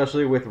 yeah.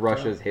 Especially with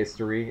Russia's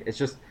history.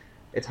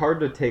 It's hard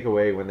to take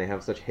away when they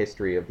have such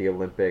history of the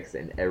Olympics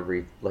and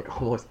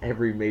almost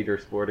every major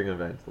sporting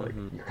event. Like,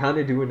 Mhm. you're kind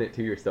of doing it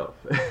to yourself.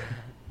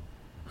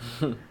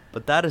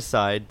 But that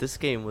aside, this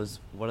game was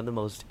one of the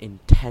most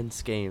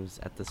intense games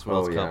at this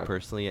World Oh, Cup. yeah.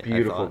 Personally, I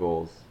Beautiful thought.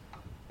 goals.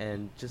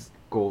 And just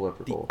Goal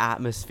after the goal.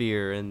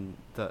 atmosphere and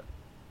the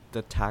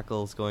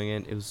tackles going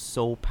in, it was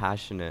so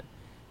passionate.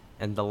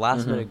 And the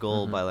last minute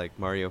goal by like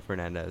Mario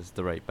Fernandez,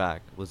 the right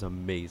back, was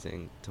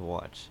amazing to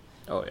watch.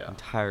 Oh The yeah.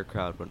 entire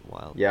crowd went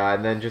wild. Yeah,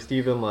 and then just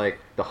even like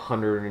the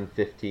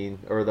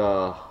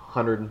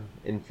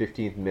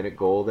 115th minute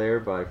goal there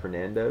by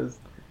Fernandez,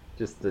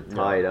 just to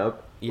tie it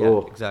up. Yeah,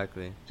 Oh,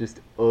 exactly. just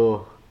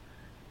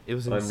It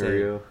was insane.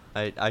 unreal.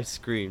 I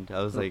screamed.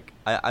 I was like,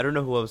 I don't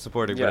know who I was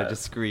supporting, but I Yeah.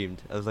 just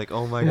screamed. I was like,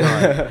 oh my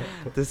god,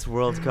 this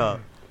World Cup,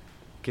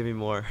 give me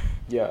more.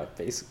 Yeah,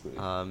 basically.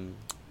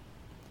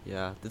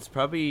 Yeah, that's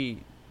probably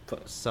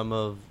But- some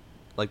of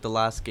like the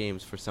last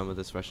games for some of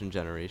this Russian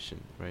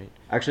generation, right?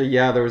 Actually,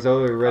 yeah, there was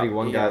already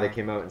one guy yeah. that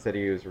came out and said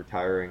he was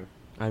retiring.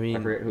 I I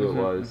mean, forget who it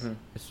was.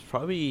 it's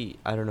probably,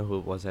 I don't know who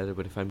it was either,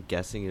 but if I'm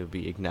guessing, it would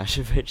be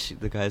Ignashevich.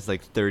 The guy's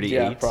like 38.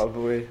 Yeah,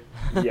 probably.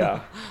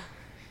 Yeah.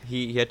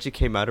 He actually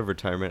came out of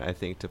retirement, I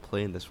think, to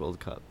play in this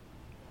World Cup.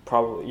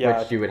 Probably. Yeah.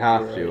 Which you would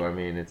have you're to. right. I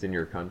mean, it's in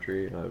your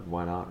country.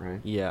 Why not, right?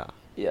 Yeah.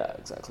 Yeah,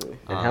 exactly.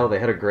 And hell, they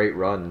had a great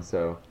run,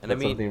 so and I that's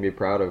mean, something to be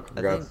proud of.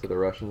 Congrats think- to the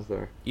Russians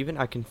there. Even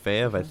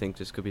Akinfeev, I think,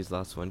 just could be his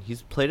last one.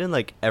 He's played in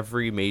like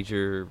every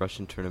major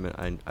Russian tournament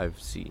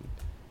I've seen.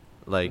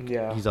 Like,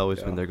 Yeah, he's always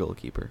yeah. been their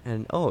goalkeeper.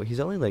 And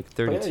he's only like But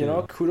 32.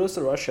 yeah, kudos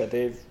to Russia.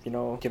 They've,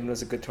 given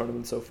us a good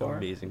tournament so far.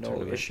 Amazing no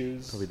tournament.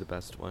 issues. Probably the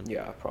best one.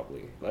 Yeah,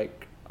 probably.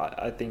 Like,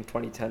 I think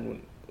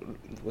 2010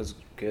 was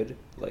good.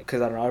 Like,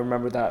 because I don't know, I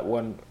remember that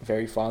one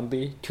very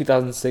fondly.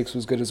 2006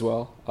 was good as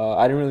well.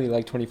 I didn't really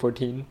like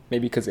 2014,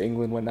 maybe because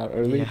England went out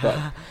early,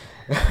 Yeah.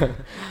 but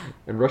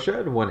And Russia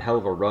had one hell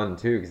of a run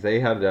too, because they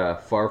had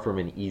far from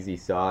an easy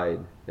side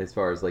as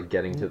far as like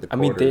getting to the I quarters.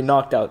 mean, they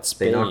knocked out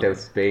Spain. They knocked out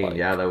Spain. like,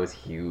 Yeah, that was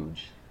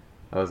huge.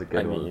 That was a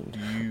good I one. mean,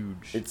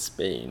 Huge. it's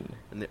Spain.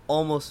 And they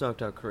almost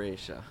knocked out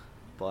Croatia.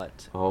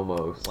 But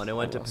Almost. when it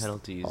went Almost. to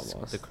penalties,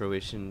 Almost. the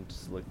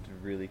Croatians looked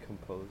really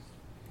composed.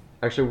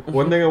 Actually,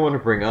 one thing I want to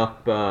bring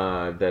up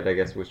that I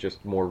guess was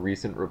just more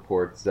recent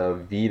reports.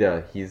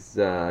 Vida, he's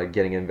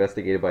getting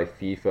investigated by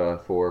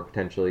FIFA for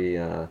potentially,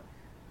 I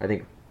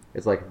think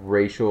it's like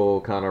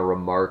racial kind of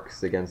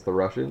remarks against the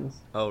Russians.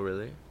 Oh,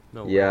 really?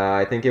 No way. Yeah,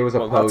 I think it was a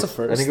Well, that's a post.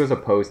 I first. think it was a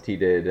post he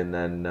did, and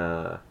then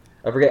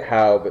I forget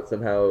how, but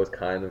somehow it was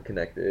kind of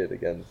connected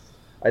against.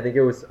 I think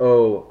it was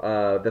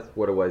that's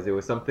what it was. It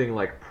was something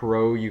like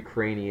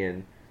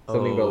pro-Ukrainian,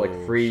 something about like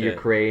Oh, free shit.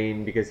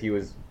 Ukraine because he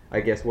was. I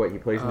guess what he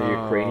plays in the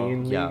Oh,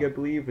 Ukrainian yeah. league, I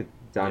believe, with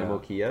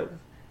Dynamo Yeah. Kiev.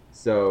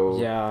 So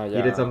Yeah, he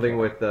yeah, did something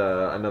okay. with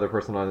another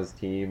person on his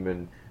team,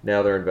 and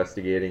now they're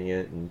investigating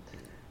it. And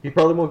he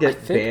probably won't get I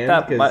think banned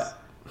that because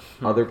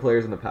might- other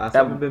players in the past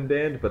That- haven't been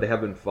banned, but they have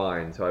been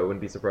fined. So I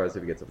wouldn't be surprised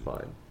if he gets a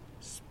fine.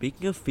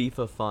 Speaking of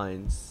FIFA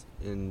fines,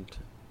 and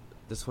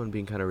this one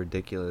being kind of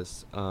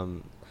ridiculous,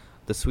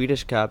 the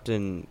Swedish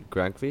captain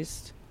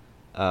Granqvist,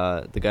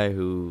 the guy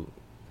who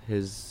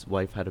his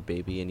wife had a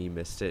baby and he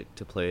missed it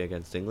to play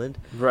against England.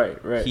 Right.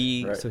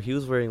 He right. so he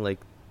was wearing like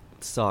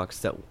socks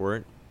that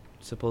weren't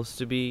supposed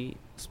to be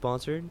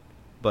sponsored,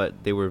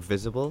 but they were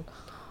visible.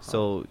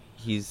 So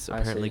he's I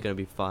apparently see. going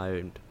to be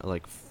fined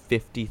like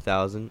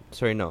 50,000.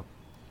 Sorry, no,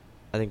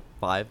 I think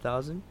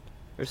 5,000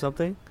 or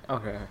something.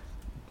 Okay.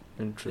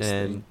 Interesting.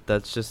 And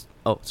that's just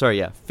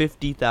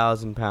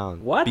 50,000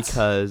 pounds. What?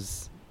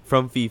 Because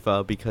from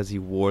FIFA because he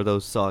wore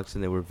those socks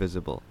and they were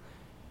visible.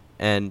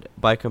 And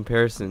by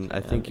comparison,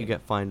 I think you Okay.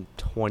 get fined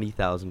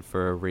 20,000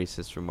 for a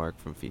racist remark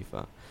from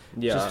FIFA.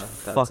 yeah,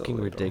 Just that's a fucking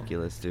little-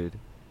 ridiculous, dude.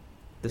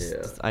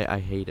 Yeah. I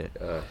hate it.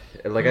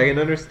 Like I can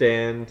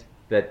understand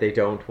that they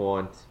don't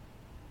want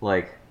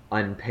like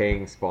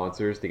unpaying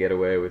sponsors to get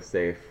away with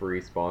say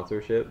free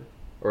sponsorship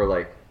or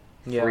like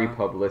free Yeah.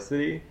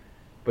 publicity,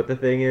 but the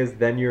thing is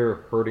then you're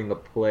hurting the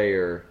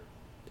player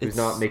who's It's-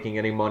 not making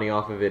any money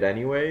off of it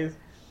anyways.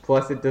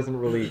 Plus it doesn't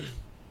really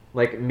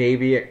like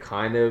maybe it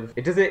kind of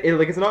it doesn't it,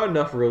 like it's not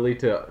enough really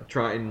to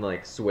try and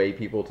like sway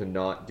people to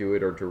not do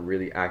it or to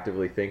really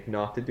actively think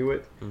not to do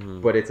it,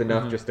 Mhm. but it's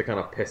enough just to kind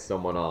of piss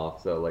someone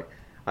off. So like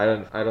I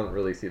don't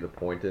really see the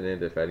point in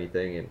it if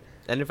anything.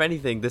 And if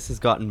anything, this has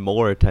gotten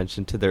more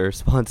attention to their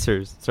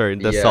sponsors. Sorry,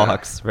 the Yeah.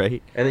 socks,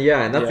 right? And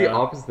that's the Yeah.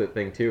 opposite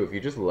thing too. If you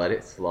just let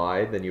it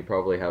slide, then you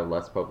probably have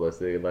less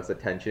publicity, less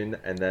attention,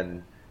 and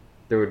then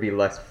there would be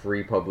less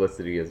free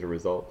publicity as a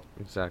result.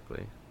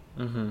 Exactly.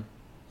 Mm-hmm.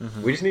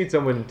 We just need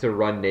someone to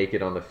run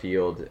naked on the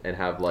field and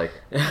have like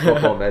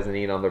football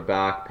mezzanine on their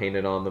back,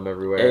 painted on them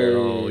everywhere. Hey.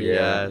 Oh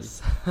Yeah.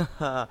 yes.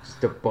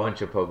 Just a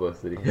bunch of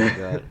publicity. Oh my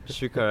god.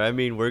 Shukar, I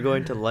mean, we're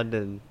going to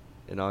London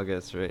in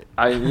August, right?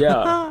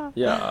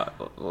 Yeah,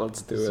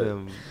 let's do it.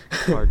 Some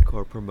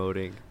hardcore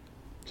promoting.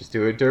 Just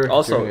do it during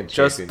Also, during the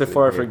just Champions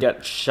before I League game.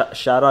 forget,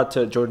 shout out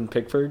to Jordan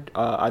Pickford.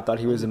 I thought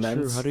he was Oh, true.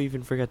 immense. How do you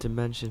even forget to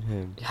mention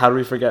him? How do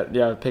we forget?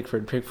 Yeah,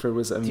 Pickford. Pickford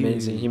was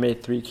amazing. Dude. He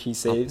made 3 key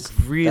saves.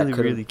 really, that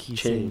could've really key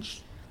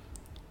changed.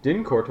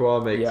 Didn't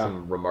Courtois make Yeah.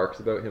 some remarks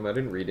about him? I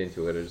didn't read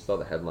into it. I just saw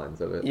the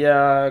headlines of it.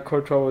 Yeah,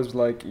 Courtois was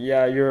like,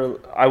 "Yeah,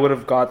 I would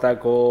have got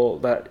that goal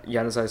that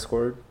Januzaj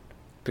scored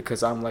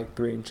because I'm like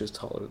 3 inches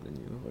taller than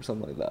you, or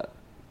something like that."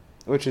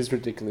 Which is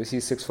ridiculous.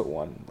 He's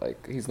 6'1".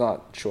 Like he's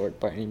not short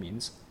by any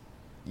means.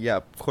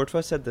 Yeah,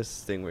 Courtois said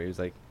this thing where he was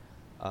like,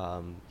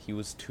 he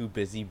was too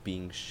busy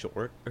being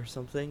short or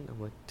something. I'm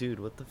like, dude,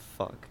 what the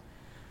fuck?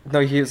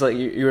 No, he was like,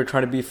 you were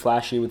trying to be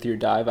flashy with your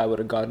dive. I would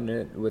have gotten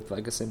it with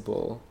like a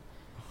simple,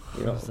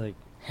 I was like,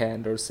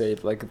 hand or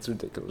save. Like it's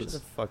shut ridiculous. the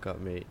fuck up,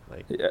 mate.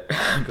 Like, Yeah,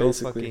 go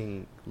basically.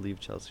 fucking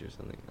leave Chelsea or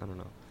something. I don't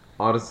know.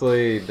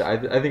 Honestly, I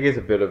think he's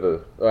a bit of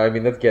a. I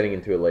mean, that's getting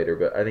into it later,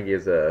 but I think he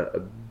has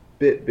a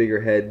bit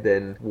bigger head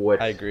than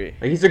what. I agree.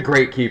 Like, he's a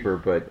great keeper,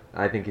 but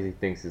I think he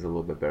thinks he's a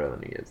little bit better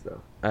than he is,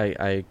 though.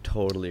 I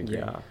totally agree.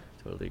 Yeah.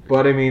 Totally agree.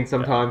 But I mean,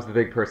 sometimes the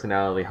big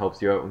personality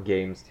helps you out in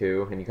games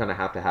too, and you kind of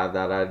have to have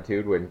that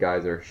attitude when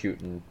guys are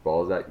shooting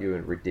balls at you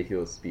in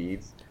ridiculous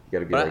speeds. You got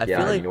to be But like, I feel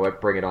yeah, like- you know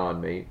what, bring it on,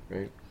 mate.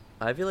 Right?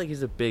 I feel like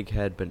he's a big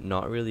head, but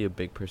not really a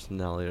big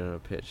personality on a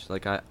pitch.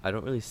 Like, I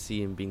don't really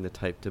see him being the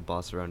type to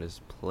boss around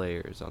his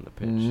players on the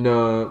pitch.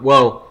 No,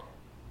 well,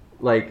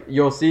 like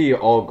you'll see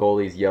all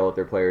goalies yell at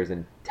their players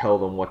and tell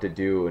them what to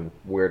do and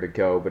where to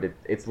go, but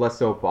it's less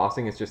so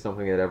bossing. It's just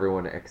something that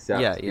everyone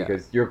accepts Yeah, yeah.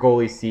 because your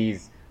goalie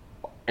sees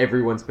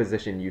everyone's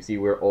position. You see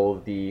where all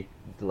of the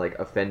like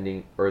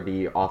offending or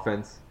the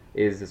offense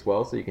is as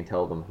well, so you can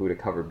tell them who to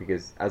cover.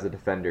 Because as a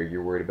defender,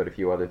 you're worried about a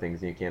few other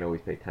things and you can't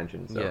always pay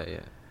attention. So Yeah, yeah.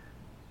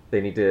 they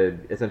need to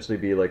essentially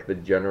be like the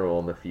general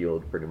on the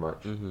field, pretty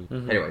much.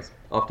 Mm-hmm. Anyways,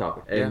 off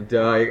topic. Yeah. And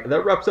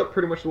that wraps up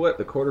pretty much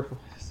the quarter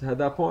at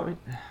that point.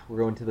 We're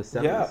going to the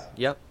semis. Yeah.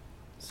 Yep.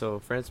 So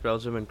France,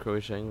 Belgium, and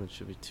Croatia, England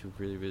should be 2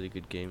 really, really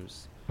good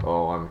games.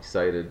 Oh, I'm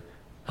excited.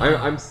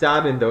 I'm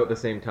saddened though at the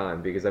same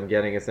time because I'm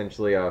getting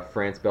essentially a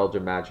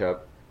France-Belgium matchup,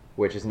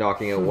 which is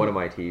knocking out one of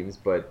my teams,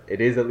 but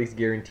it is at least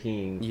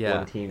guaranteeing Yeah,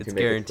 one team it's to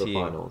make it to the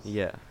guaranteeing. finals.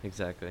 Yeah,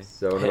 exactly.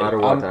 So no Hey, matter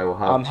what, I will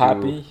have I'm two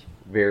happy.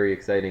 very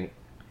exciting,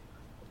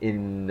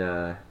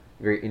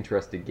 very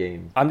interested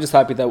games. I'm just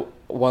happy that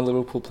one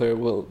Liverpool player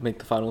will make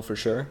the final for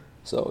sure.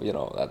 So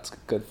that's a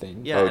good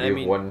thing. Yeah, oh, and do I you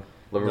mean- have one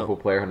Liverpool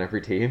player on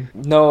every team?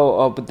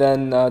 No, but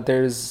then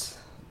there's,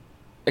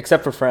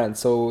 except for France.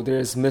 So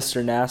there's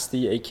Mr.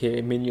 Nasty,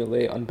 aka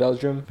Mignolet on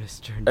Belgium,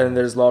 Mr. and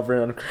there's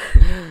Lovren on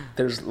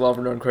there's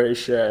Lovren on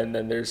Croatia, and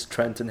then there's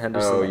Trent and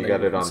Henderson. Oh, on you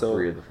got it England. on So,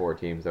 3 of the 4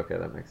 teams. Okay,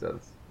 that makes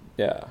sense.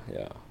 Yeah.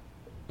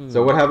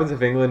 So what happens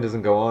if England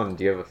doesn't go on?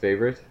 Do you have a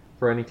favorite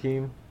for any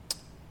team?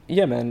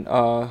 Yeah, man.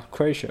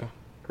 Croatia.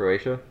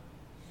 Croatia?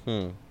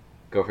 Hmm.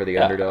 Go for the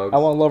Yeah, underdogs? I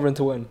want Lovren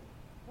to win.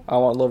 I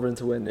want Lovren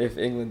to win if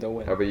England don't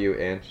win. How about you,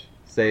 Ange?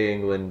 Say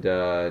England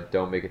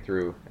don't make it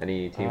through.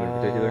 Any team in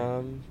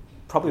particular?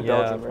 Probably yeah,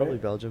 Belgium, probably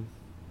right? Belgium,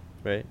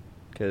 right?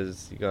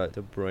 Because you got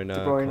De Bruyne, De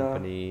Bruyne.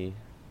 company.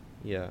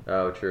 Yeah.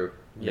 Oh, true.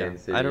 Yeah, Man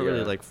City, I don't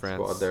really like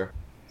France. Squad there.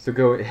 So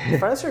go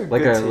France are a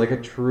like good like a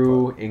team,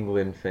 true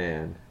England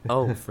fan.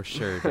 Oh, for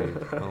sure,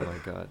 dude. Oh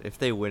my god. If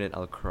they win it,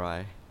 I'll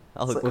cry.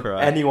 I'll It's like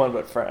cry. anyone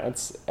but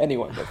France.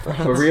 Anyone but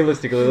France. But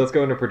realistically, let's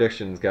go into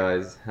predictions,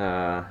 guys. Get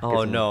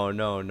Oh some-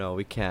 no,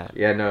 we can't.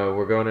 Yeah, no,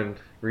 we're going in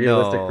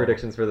realistic No.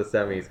 predictions for the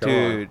semis. Come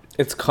Dude,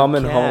 It's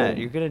coming can't. home.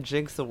 You're gonna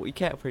jinx the. You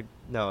can't.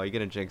 No, you're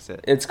gonna jinx it.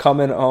 It's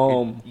coming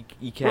home. You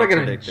on. can't We're not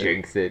gonna predict it.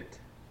 jinx it.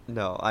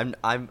 No, I'm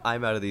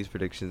out of these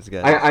predictions,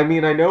 guys. I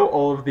mean I know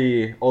all of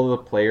the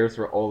players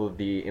for all of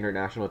the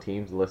international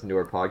teams listen to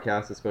our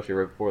podcast, especially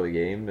right before the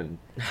game, and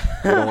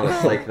I don't want to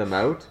psych them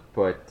out,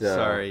 but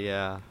Sorry,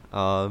 yeah.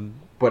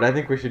 But I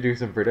think we should do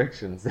some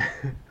predictions.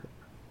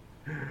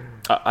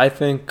 I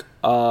think.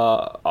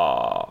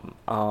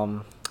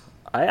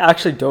 I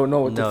actually don't know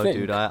what to No, think.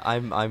 dude,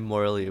 I'm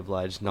morally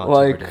obliged not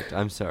Like- to predict.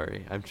 I'm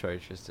sorry,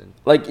 Tristan.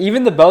 Like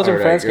even the Belgium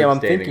Alright, France you're game, I'm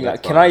abstaining, thinking,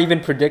 that's can I fine. even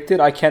predict it?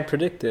 I can't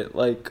predict it.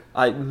 Like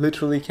I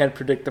literally can't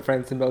predict the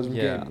France and Belgium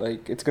Yeah. game.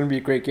 Like it's gonna be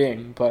a great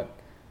game, but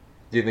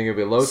Do you think it'll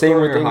be low same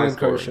scoring with or high England,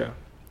 scoring? Croatia.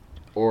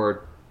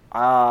 Or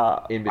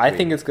I In between.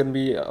 think it's gonna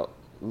be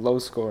low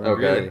scoring.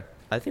 Okay. Really?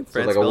 I think so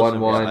France like a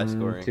Belgium is high 1-1,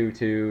 scoring.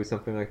 2-2,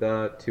 something like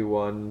that,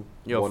 2-1,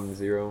 Yo,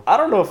 1-0. I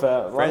don't know if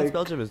that. France Like,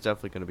 Belgium is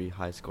definitely going to be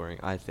high scoring.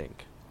 I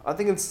think. I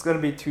think it's gonna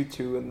be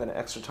 2-2 and then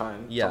extra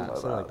time. Yeah,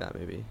 something like that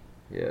maybe.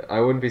 Yeah, I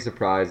wouldn't be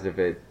surprised if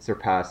it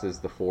surpasses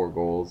the 4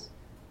 goals.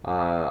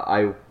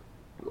 I'm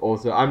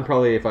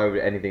probably, if I would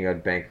anything,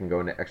 I'd bank and go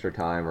into extra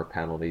time or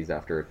penalties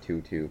after a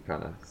 2-2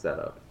 kind of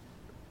setup.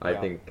 I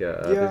Yeah. think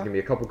there's going to be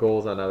a couple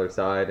goals on either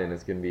side, and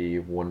it's going to be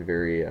one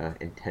very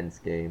intense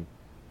game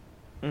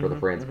for the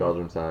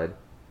France-Belgium side.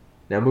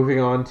 Now moving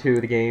on to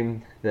the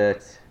game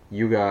that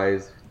you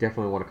guys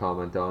definitely want to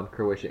comment on,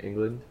 Croatia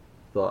England.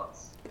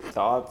 Thoughts?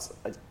 Thoughts?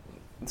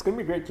 It's gonna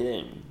be a great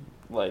game.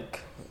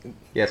 Like,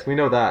 Yes, we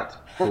know that.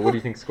 But what do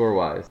you think score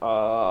wise?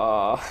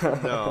 No,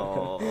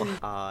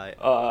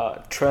 I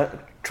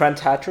Trent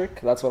hat-trick.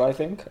 That's what I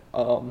think.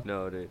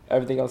 no, dude.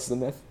 Everything else is a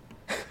myth.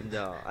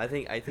 No, I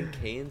think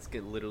Kane's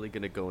literally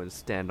gonna go and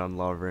stand on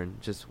Lovren,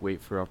 just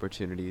wait for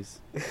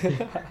opportunities. I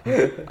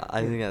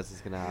think that's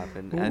just gonna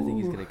happen. I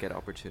think he's gonna get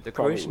opportunity. The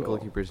Probably Croatian will.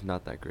 goalkeeper is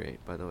not that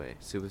great, by the way.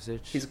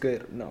 Subasic. He's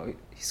good. No,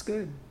 he's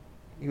good.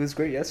 He was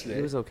great yesterday.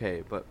 He was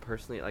okay, but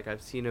personally, like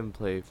I've seen him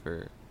play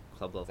for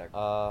club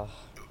level.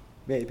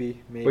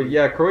 Maybe. But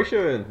yeah,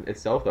 Croatia in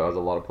itself though has a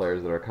lot of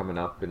players that are coming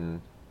up and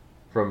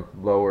from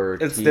lower.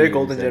 It's their teams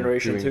golden and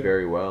generation, doing too.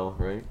 very well,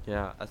 right?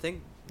 Yeah, I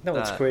think. No,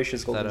 it's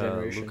Croatia's golden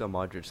generation. Luka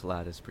Modric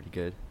lad is pretty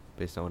good,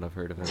 based on what I've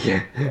heard of him.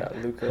 Yeah.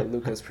 Yeah,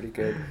 Luka's pretty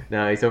good.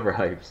 No, he's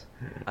overhyped.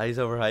 He's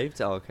overhyped.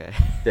 Oh, okay.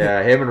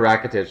 Yeah, him and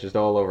Rakitic just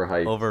all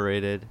overhyped.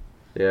 Overrated.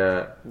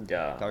 Yeah.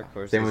 Yeah. Dark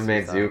horse. Same with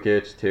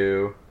Mandzukic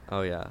too.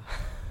 Oh yeah.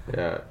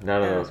 Yeah,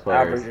 none of those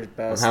Average players. at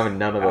best. I'm having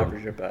none of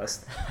Average them. at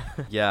best.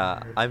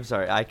 Yeah, I'm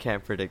sorry. I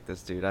can't predict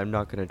this, dude. I'm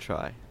not gonna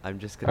try. I'm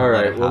just gonna. All let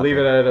right, it we'll leave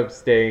it happen. at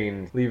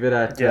abstain. Leave it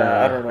at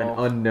Yeah, I don't an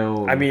know.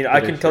 unknown. I mean, I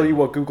can tell you prediction.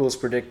 what Google's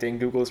predicting.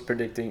 Google's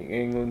predicting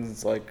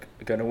England's like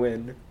gonna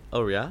win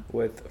Oh yeah.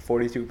 with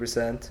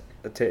 42%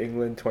 to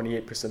England,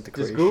 28% to Croatia.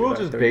 Does Google about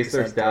just base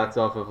their 30% stats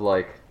off of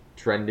like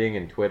trending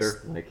and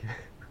Twitter? Like,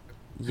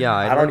 Yeah,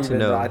 I'd I don't like even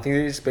to know. know. I think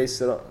they just base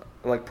it on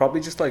like probably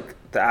just like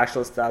the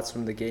actual stats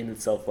from the game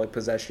itself, like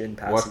possession,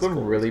 passes. watch them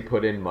goals. really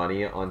put in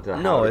money onto No,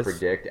 how to it's-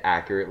 predict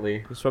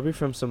accurately. It's probably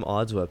from some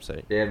odds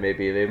website. Yeah,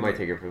 maybe they might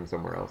take it from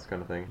somewhere else,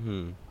 kind of thing.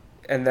 Hmm.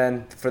 And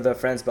then for the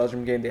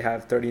France-Belgium game, they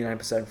have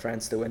 39%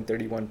 France to win,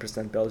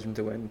 31% Belgium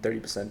to win,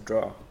 30%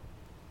 draw.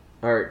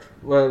 All right,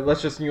 well,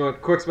 let's just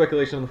quick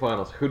speculation on the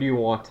finals. Who do you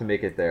want to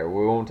make it there?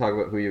 We won't talk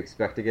about who you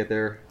expect to get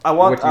there. I What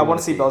want do you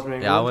to see Belgium,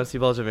 England. Yeah, I want to see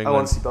Belgium I England.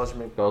 want to see Belgium.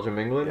 England. Belgium,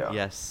 England. Yeah.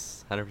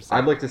 Yes, 100%.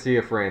 I'd like to see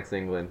a France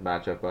England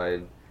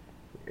matchup.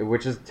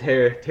 Which is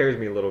tears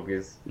me a little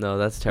because No,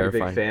 that's I'm a big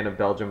terrifying. fan of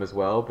Belgium as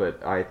well,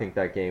 but I think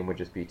that game would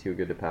just be too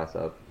good to pass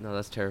up. No,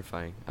 that's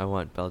terrifying. I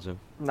want Belgium.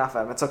 Nah,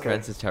 fam, it's okay.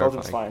 France is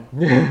Belgium's terrifying.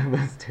 fine.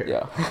 That's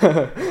terrible.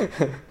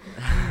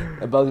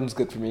 Yeah. Belgium's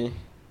good for me.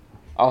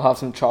 I'll have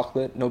some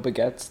chocolate, no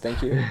baguettes,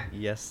 thank you.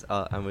 Yes,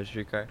 I'm with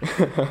Shrikar.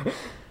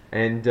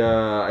 And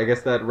I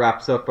guess that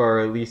wraps up our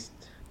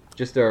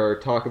our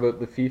talk about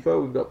the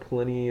FIFA. We've got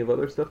plenty of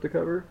other stuff to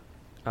cover.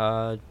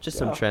 Just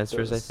some Yeah,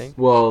 transfers, I there's- think.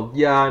 Well,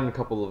 yeah, and a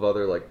couple of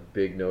other like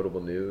big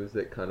notable news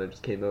that kind of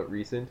just came out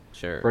recent.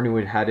 Sure. For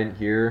anyone who hadn't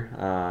hear,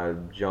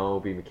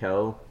 Jean-Obi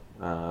Mikel,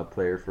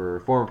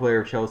 former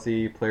player of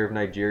Chelsea, player of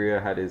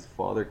Nigeria, had his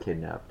father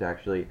kidnapped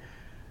actually,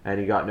 and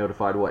he got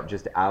notified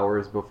just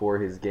hours before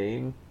his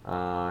game,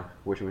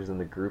 which was in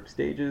the group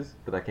stages,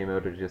 but that came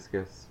out just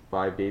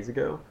 5 days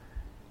ago,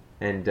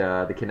 and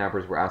the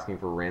kidnappers were asking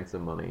for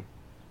ransom money.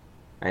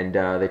 And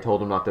they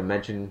told him not to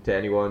mention to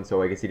anyone,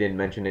 so I guess he didn't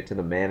mention it to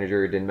the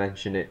manager, didn't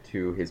mention it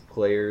to his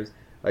players.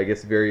 I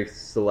guess very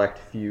select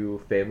few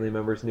family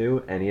members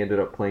knew, and he ended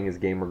up playing his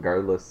game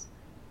regardless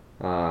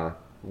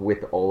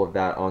with all of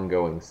that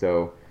ongoing.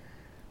 So,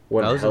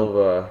 what That a was hell of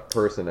a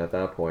person at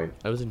that point.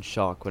 I was in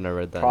shock when I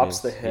read that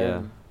Props news. to him.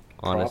 Yeah,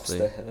 honestly.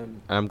 Props to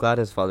him. I'm glad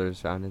his father is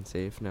found and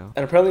safe now.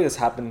 And apparently this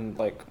happened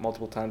like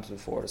multiple times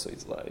before, so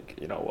he's like,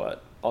 you know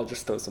what? I'll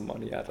just throw some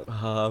money at it.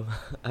 I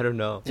don't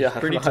know. Yeah, It's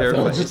pretty I don't know.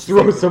 terrifying. Just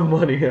throw some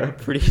money at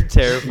Pretty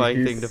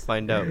terrifying thing to Jeez.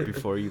 find out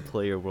before you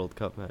play your World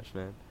Cup match,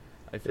 man.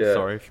 I feel Yeah.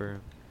 sorry for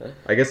him.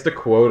 I guess to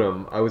quote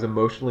him, I was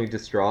emotionally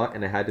distraught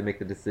and I had to make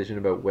the decision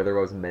about whether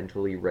I was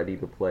mentally ready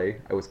to play.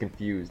 I was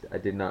confused. I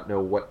did not know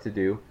what to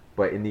do,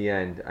 but in the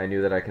end, I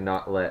knew that I could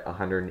not let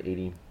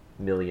 180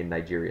 million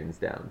Nigerians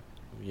down.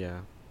 Yeah,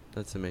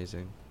 that's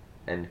amazing.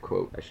 End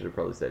quote. I should have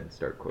probably said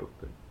start quote,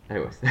 but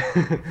anyways.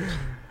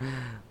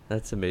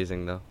 That's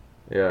amazing, though.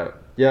 Yeah.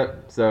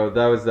 So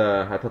that was,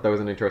 I thought that was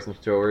an interesting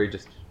story,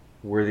 just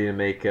worthy to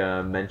make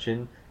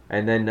mention.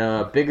 And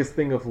then biggest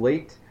thing of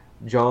late,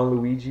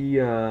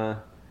 Gianluigi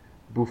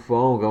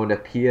Buffon going to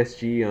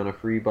PSG on a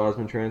free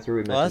Bosman transfer.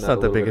 We Well, mentioned that's that not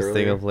a the little bit biggest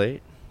thing earlier. of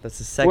late. That's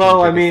the second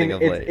Well, I biggest mean, thing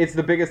of it's, late. it's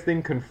the biggest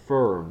thing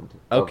confirmed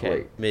of Okay,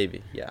 late.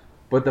 maybe, yeah.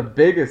 But the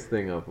biggest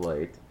thing of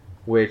late,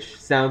 which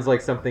sounds like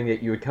something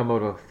that you would come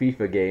out of a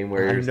FIFA game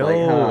where I you're just like,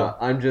 know.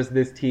 I'm just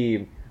this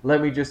team. Let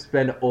me just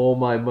spend all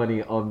my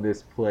money on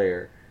this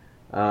player.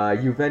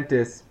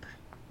 Juventus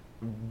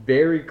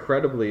very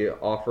credibly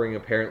offering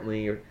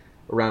apparently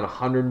around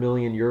 100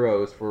 million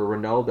euros for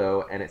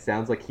Ronaldo, and it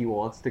sounds like he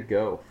wants to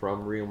go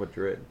from Real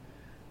Madrid.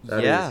 That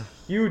is Yeah.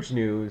 huge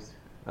news.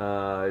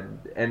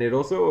 And it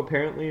also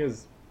apparently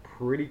is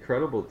pretty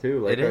credible too.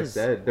 Like It I is.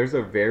 said, there's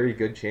a very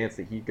good chance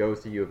that he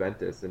goes to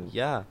Juventus, and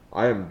Yeah.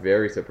 I am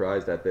very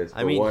surprised at this. I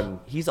For mean, one,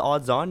 he's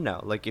odds on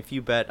now. Like, if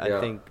you bet, Yeah. I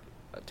think,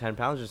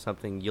 £10 or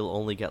something, you'll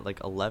only get,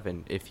 like,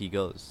 11 if he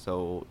goes.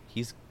 So,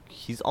 he's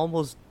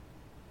almost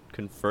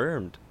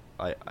confirmed,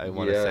 I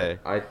want to say.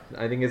 I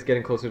think it's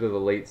getting closer to the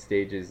late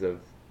stages of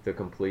the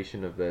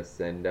completion of this,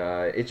 and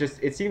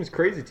it seems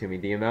crazy to me.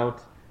 The amount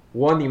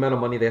of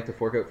money they have to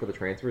fork out for the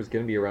transfer is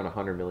going to be around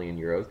 100 million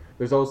euros.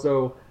 There's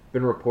also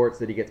been reports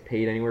that he gets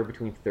paid anywhere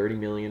between 30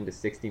 million to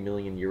 60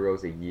 million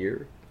euros a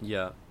year,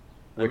 Yeah.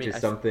 which is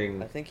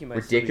something I think he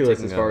might still be ridiculous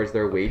taking as far as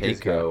their a pay wages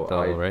cut, go.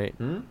 though, right?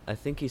 Hmm? I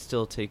think he's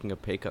still taking a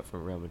pay cut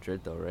from Real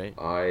Madrid, though, right?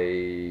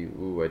 I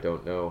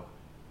don't know.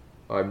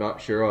 I'm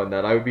not sure on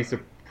that. I would be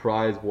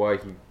surprised why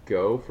he'd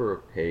go for a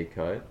pay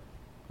cut,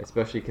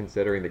 especially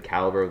considering the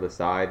caliber of the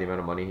side, the amount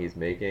of money he's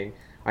making.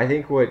 I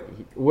think what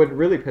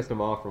really pissed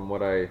him off from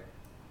what I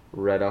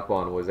read up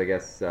on was, I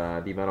guess,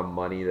 the amount of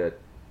money that,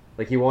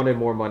 like, he wanted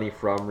more money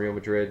from Real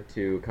Madrid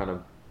to kind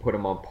of put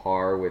him on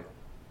par with,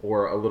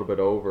 or a little bit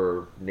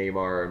over,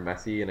 Neymar and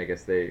Messi, and I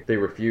guess they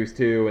refused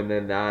to, and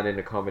then that in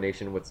a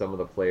combination with some of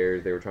the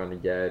players they were trying to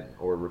get,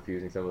 or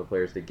refusing some of the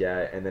players to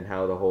get, and then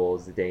how the whole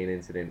Zidane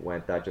incident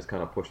went, that just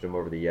kind of pushed him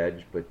over the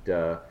edge. But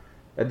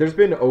there's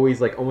been always,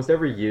 like, almost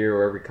every year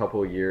or every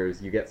couple of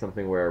years, you get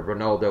something where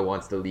Ronaldo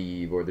wants to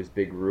leave, or there's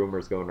big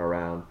rumors going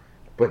around.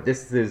 But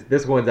this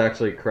one's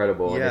actually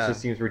credible, and it Yeah.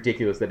 just seems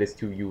ridiculous that it's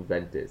to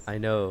Juventus. I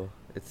know.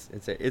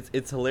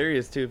 It's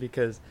hilarious too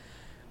because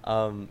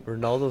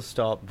Ronaldo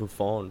stopped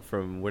Buffon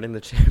from winning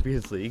the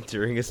Champions League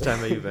during his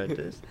time at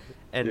Juventus,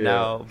 and Yeah.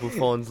 now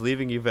Buffon's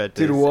leaving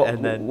Juventus, Dude,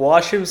 and then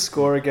watch him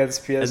score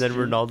against PSG. and then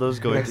Ronaldo's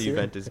going to Messi.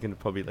 Juventus, gonna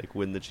probably like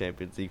win the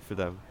Champions League for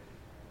them.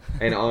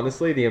 And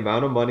honestly, the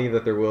amount of money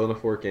that they're willing to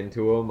fork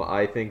into him,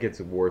 I think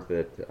it's worth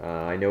it.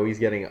 I know he's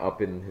getting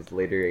up in his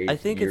later age. I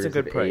think it's a years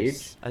good of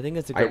price. age. I think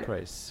it's a good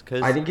price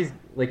because I think he's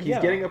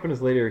Yeah. getting up in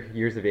his later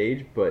years of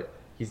age, but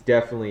he's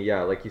definitely,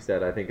 yeah, like you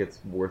said, I think it's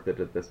worth it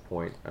at this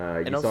point.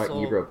 You saw also-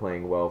 Ibra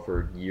playing well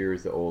for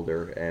years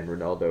older, and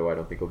Ronaldo, I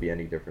don't think will be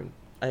any different.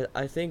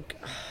 I think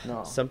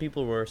No. some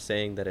people were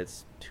saying that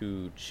it's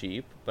too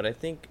cheap, but I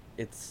think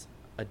it's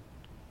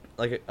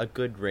a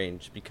good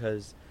range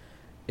because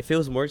if it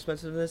was more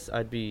expensive than this,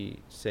 I'd be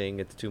saying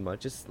it's too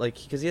much. It's like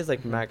because he has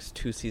like max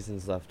 2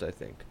 seasons left, I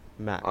think.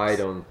 Max. I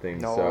don't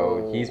think No,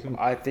 so.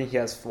 I think he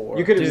has 4.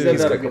 You could have Dude, said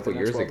he's that a gonna be at couple the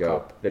next years World ago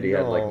Cup. that he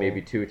had like No.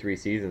 maybe 2 or 3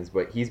 seasons,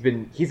 but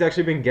he's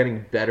actually been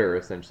getting better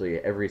essentially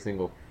every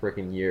single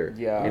freaking year.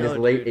 Yeah. In No, his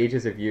late dude.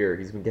 ages of year,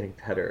 he's been getting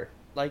better.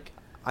 Like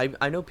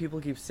I know people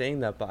keep saying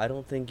that, but I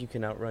don't think you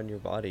can outrun your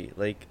body.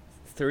 Like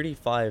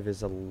 35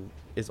 is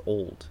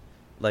old.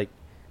 Like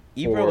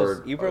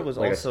Ibra was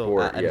like a also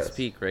sport, at yes. his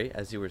peak, right?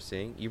 As you were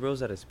saying, Ibra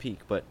was at his peak,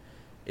 but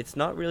it's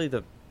not really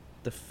the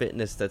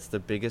fitness that's the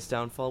biggest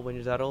downfall when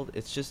you're that old.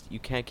 It's just you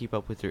can't keep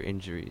up with your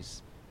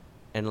injuries,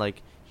 and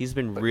like he's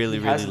been But really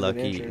he really hasn't been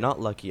lucky. injured. Not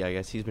lucky, I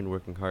guess. He's been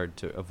working hard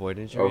to avoid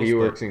injuries. Oh, he but-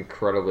 works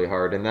incredibly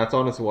hard, and that's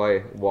honestly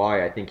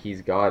why I think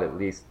he's got at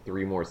least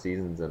 3 more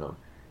seasons in him.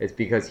 It's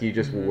because he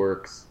just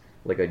works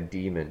like a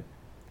demon.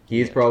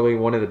 He's probably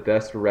one of the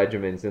best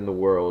regimens in the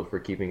world for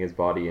keeping his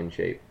body in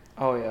shape.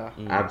 Oh yeah.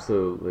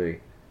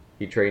 Absolutely.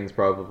 He trains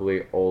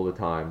probably all the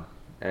time.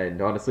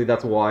 And honestly,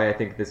 that's why I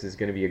think this is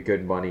going to be a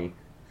good money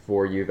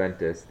for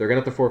Juventus. They're going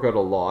to have to fork out a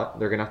lot.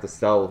 They're going to have to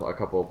sell a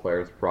couple of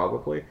players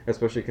probably,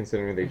 especially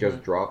considering they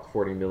just dropped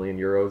 40 million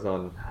euros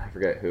on, I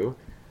forget who,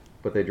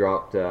 but they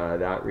dropped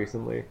that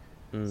recently.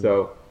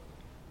 So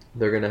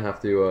they're going to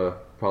have to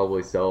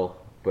probably sell,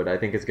 but I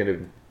think it's going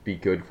to be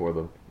good for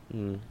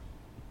them.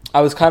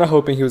 I was kind of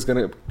hoping he was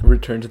going to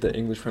return to the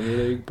English Premier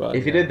League, but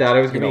If he did that,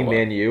 it was going to You be know what?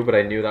 Man U, but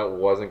I knew that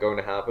wasn't going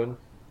to happen.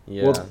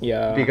 Yeah. Well,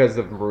 Yeah. because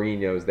of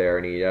Mourinho's there,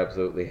 and he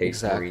absolutely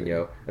hates Exactly.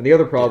 Mourinho. And the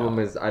other problem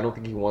is, I don't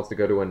think he wants to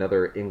go to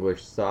another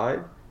English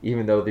side,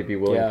 even though they'd be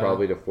willing Yeah.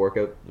 probably to fork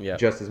out Yeah.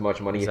 just as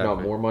much money, if not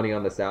Exactly. more money,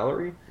 on the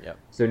salary. Yep.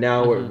 So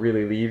now what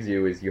really leaves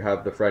you is you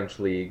have the French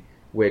league,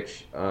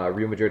 which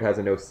Real Madrid has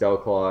a no-sell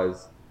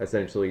clause,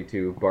 essentially,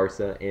 to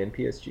Barca and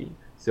PSG.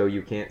 So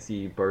you can't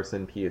see Barca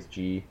and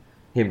PSG,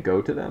 him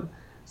go to them.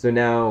 So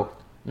now...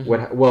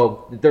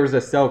 Well, there's a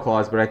sell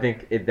clause, but I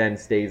think it then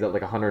stays at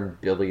like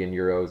 100 billion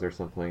euros or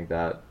something like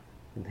that.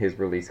 His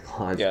release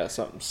clause. yeah,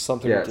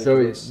 something Yeah. So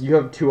ridiculous. you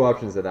have 2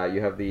 options of that.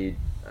 You have the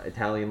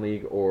Italian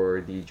league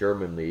or the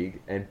German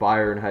league, and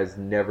Bayern has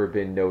never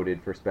been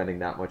noted for spending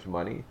that much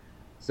money.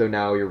 So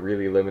now you're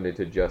really limited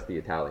to just the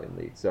Italian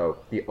league. So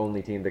the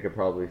only team that could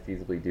probably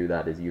feasibly do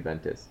that is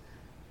Juventus.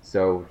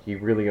 So he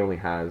really only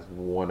has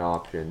one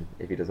option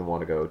if he doesn't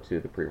want to go to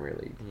the Premier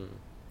League.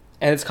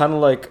 And it's kind of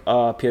like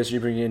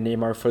PSG bringing in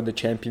Neymar for the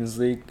Champions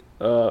League.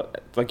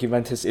 Like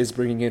Juventus is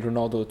bringing in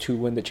Ronaldo to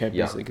win the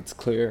Champions Yeah. League. It's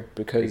clear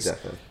because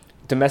Exactly.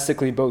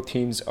 domestically both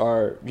teams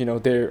are,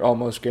 they're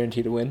almost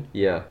guaranteed to win.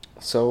 Yeah.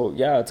 So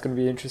yeah, it's gonna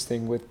be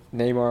interesting with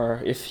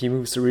Neymar if he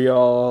moves to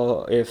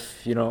Real,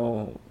 if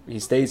he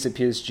stays at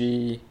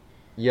PSG,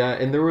 Yeah,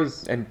 and there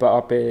was and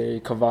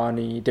Mbappe,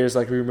 Cavani. There's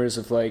like rumors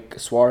of like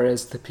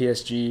Suarez to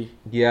PSG.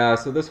 Yeah,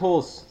 so this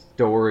whole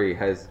story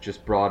has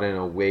just brought in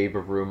a wave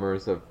of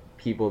rumors of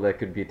people that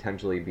could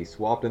potentially be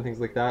swapped and things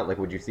like that. Like,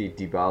 would you see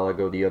Dybala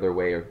go the other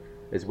way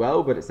as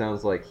well? But it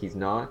sounds like he's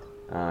not.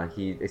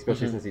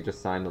 Especially since he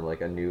just signed like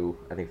a new,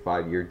 I think,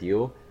 5-year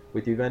deal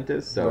with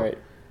Juventus. So, Right.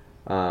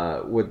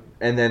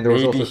 and then there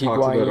was Maybe also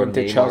talks about a Higuain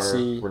to Neymar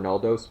Chelsea.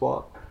 Ronaldo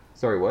swap.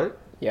 Sorry, what?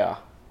 Yeah.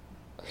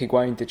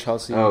 Higuain to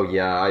Chelsea. Oh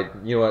yeah,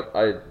 you know what?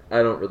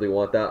 I don't really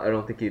want that. I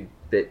don't think he'd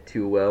fit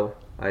too well.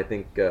 I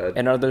think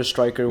Another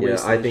striker yeah,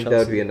 wasted I at think that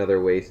would be Chelsea.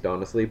 another waste,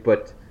 honestly.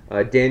 But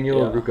Daniel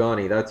Yeah.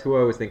 Rugani, that's who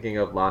I was thinking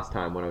of last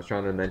time when I was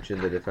trying to mention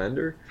the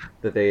defender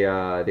that they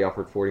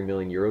offered 40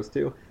 million euros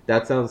to.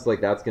 That sounds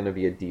like that's going to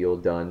be a deal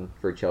done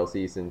for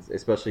Chelsea, since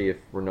especially if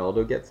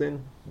Ronaldo gets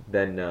in,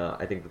 then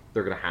I think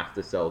they're going to have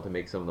to sell to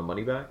make some of the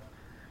money back.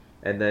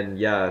 And then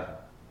yeah,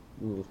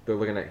 they're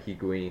looking at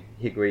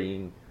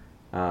Higuain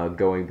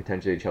going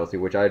potentially to Chelsea,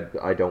 which I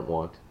don't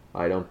want.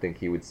 I don't think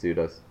he would suit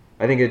us.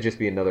 I think it'd just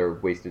be another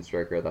wasted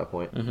striker at that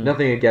point. Mhm.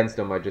 Nothing against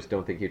him, I just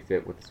don't think he'd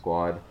fit with the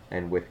squad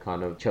and with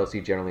kind of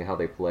Chelsea generally how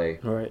they play.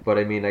 Right. But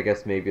I mean, I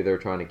guess maybe they're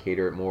trying to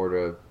cater it more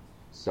to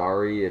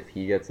Sarri if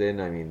he gets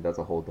in. I mean, that's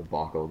a whole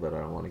debacle that I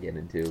don't want to get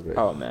into. But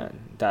Oh man,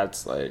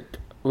 that's like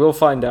we'll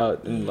find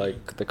out in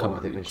like the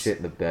coming they've been weeks. shit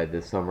in the bed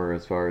this summer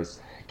as far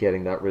as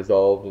getting that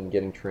resolved and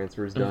getting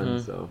transfers done.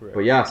 Mhm. So, Right.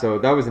 but yeah, so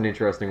that was an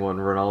interesting one,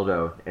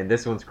 Ronaldo, and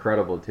this one's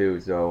credible too.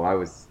 So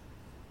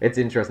it's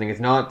interesting.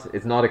 It's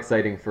not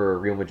exciting for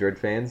Real Madrid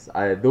fans.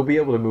 They'll be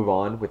able to move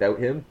on without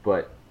him,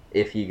 but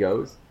if he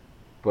goes,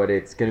 but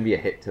it's going to be a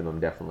hit to them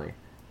definitely.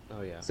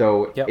 Oh yeah.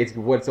 So Yep. it's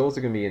what's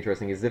also going to be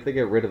interesting is if they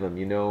get rid of him.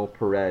 You know,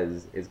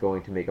 Perez is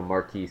going to make a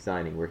marquee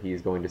signing where he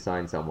is going to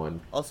sign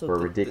someone Also, for a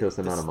th- ridiculous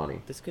th- amount this- of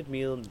money.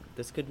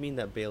 This could mean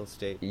that Bale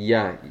stayed.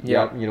 Yeah,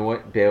 Yeah. yeah. You know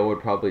what? Bale would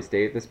probably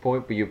stay at this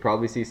point, but you'd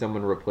probably see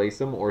someone replace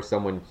him or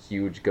someone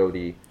huge go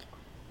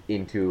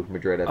into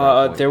Madrid at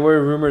that point. There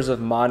were rumors of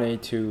Mane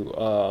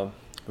to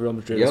Real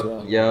Madrid Yep. as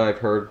well. Yeah, I've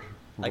heard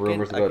I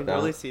rumors can about that.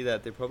 totally see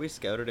that. They probably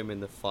scouted him in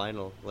the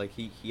final. Like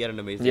he had an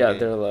amazing Yeah, game.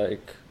 they're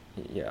like,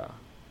 yeah.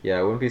 Yeah,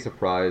 I wouldn't be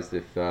surprised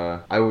if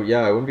I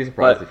wouldn't be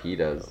surprised But- if he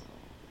does.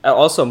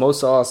 Also, Mo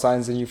Salah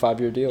signs a new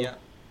 5-year deal. Yeah.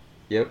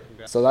 Yep.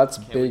 Congrats. So that's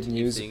Can't wait big to keep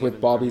news seeing him with in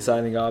Bobby Premier League.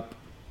 signing up,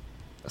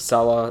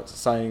 Salah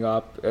signing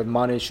up, and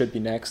Mane should be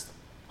next,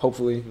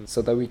 hopefully, Mhm.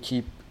 so that we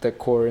keep the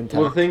core intact.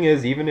 Well, the thing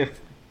is, even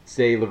if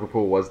say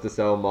Liverpool was to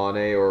sell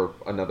Mane or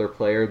another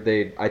player,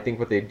 I think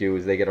what they'd do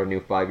is they get a new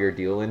 5-year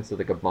deal in, so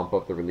they could bump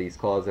up the release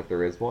clause if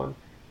there is one,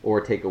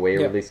 or take away a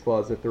Yeah. release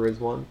clause if there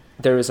is one.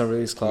 There is a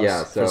release clause.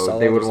 Yeah, for so Salah,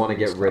 they would there's a want to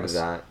release get rid of clause.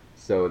 that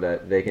so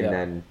that they can Yeah.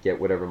 then get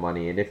whatever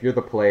money. And if you're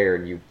the player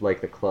and you like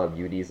the club,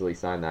 you'd easily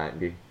sign that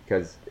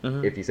because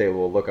Mhm. if you say,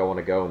 "Well, look, I want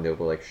to go," and they'll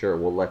be like, "Sure,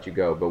 we'll let you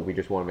go, but we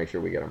just want to make sure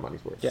we get our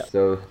money's worth." Yeah.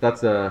 So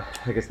that's I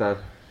guess that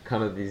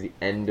kind of is the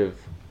end of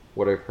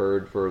what I've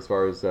heard for as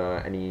far as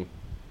any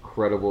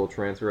credible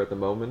transfer at the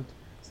moment.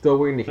 Still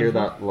waiting to hear Mhm.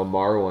 that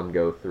Lamar one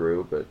go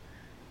through, but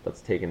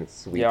that's taking its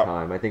sweet Yeah.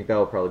 time. I think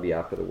that'll probably be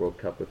after the World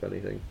Cup, if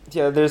anything.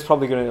 Yeah, there's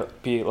probably going to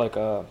be like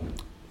a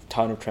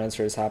ton of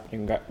transfers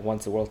happening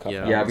once the World Cup Yeah.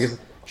 ends. Yeah, because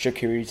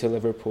Shaqiri to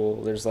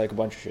Liverpool, there's like a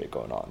bunch of shit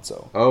going on,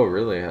 so. oh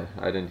really? I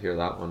didn't hear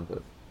that one,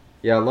 but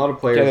yeah, a lot of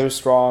players. Yeah, there's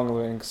strong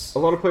links. A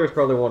lot of players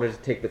probably wanted to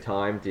take the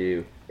time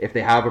to, if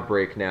they have a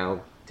break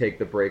now, take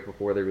the break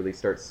before they really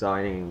start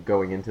signing and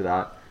going into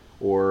that.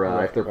 Or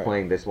Right, if they're right.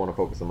 playing, they just want to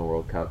focus on the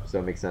World Cup. So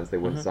it makes sense they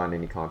wouldn't Mhm. sign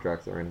any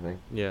contracts or anything.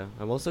 Yeah,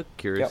 I'm also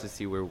curious Yep. to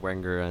see where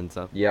Wenger ends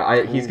up.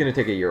 Yeah, he's Ooh. going to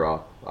take a year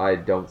off. I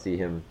don't see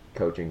him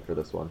coaching for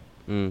this one.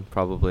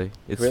 Probably.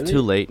 It's Really?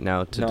 too late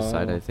now to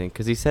decide, No. I think.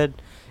 Because he said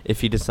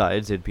if he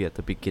decides, it'd be at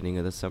the beginning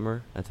of the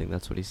summer. I think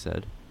that's what he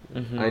said.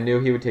 Mhm. I knew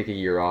he would take a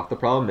year off. The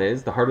problem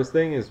is, the hardest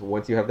thing is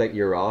once you have that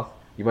year off,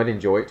 you might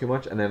enjoy it too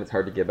much, and then it's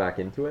hard to get back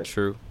into it.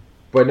 True.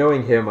 But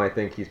knowing him, I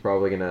think he's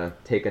probably gonna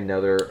take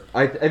another.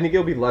 I think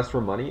it'll be less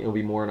for money. It'll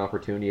be more an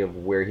opportunity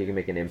of where he can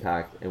make an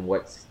impact and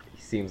what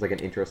seems like an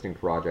interesting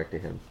project to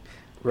him.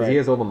 Because he Right.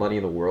 has all the money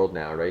in the world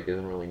now, right? He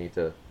doesn't really need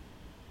to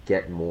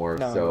get more.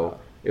 No, so no.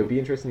 it'll be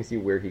interesting to see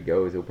where he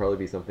goes. It'll probably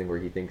be something where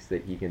he thinks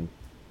that he can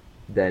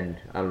then,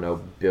 I don't know,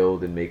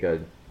 build and make a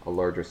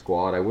larger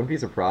squad. I wouldn't be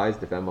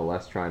surprised if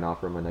MLS try and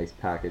offer him a nice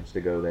package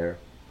to go there,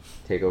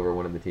 take over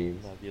one of the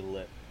teams. That'd be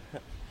lit.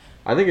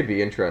 I think it'd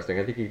be interesting.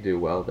 I think he'd do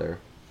well there.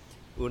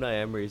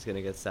 Unai Emery's going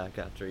to get sacked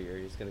after a year.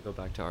 He's going to go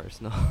back to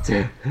Arsenal.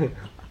 Oh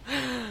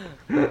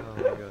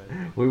my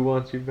God. We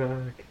want you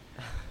back.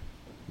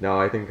 No,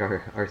 I think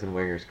Arsene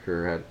Wenger's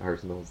career at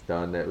Arsenal is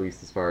done, at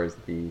least as far as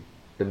the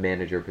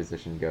manager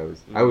position goes.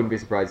 I wouldn't be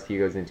surprised if he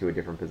goes into a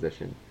different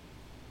position.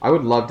 I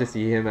would love to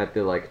see him at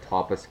the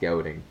top of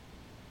scouting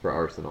for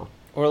Arsenal.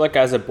 Or like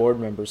as a board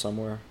member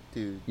somewhere.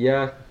 Dude.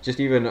 Yeah, just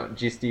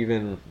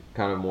even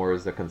kind of more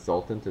as a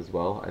consultant as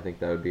well. I think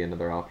that would be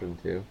another option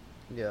too.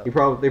 Yeah. They Yeah.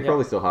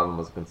 probably still have him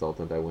as a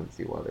consultant. I wouldn't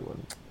see why they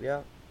wouldn't.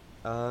 Yeah.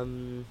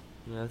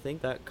 I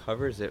think that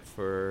covers it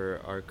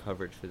for our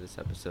coverage for this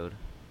episode,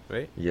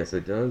 right? Yes,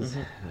 it does.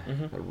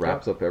 Mhm. That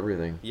wraps up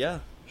everything. Yeah.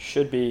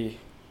 Should be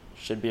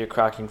a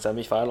cracking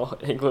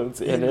semifinal.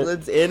 England's in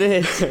England's it. in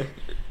it.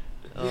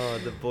 Oh,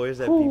 the boys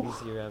at Whew.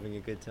 BBC are having a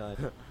good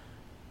time.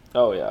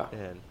 Oh yeah.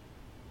 And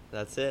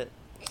that's it.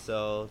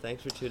 So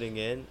thanks for tuning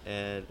in,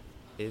 and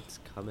it's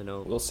coming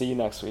over. We'll see you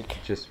next week.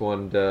 Just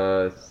wanted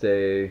to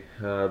say,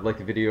 like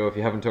the video if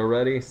you haven't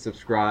already,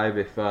 subscribe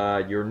if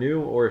you're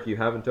new or if you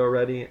haven't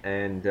already,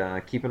 and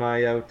keep an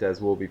eye out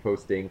as we'll be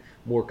posting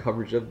more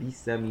coverage of the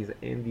semis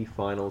and the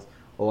finals,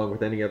 along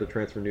with any other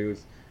transfer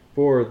news.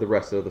 for the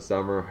rest of the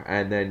summer,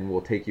 and then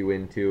we'll take you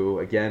into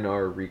again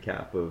our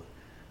recap of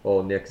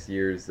all next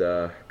year's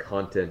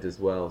content as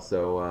well.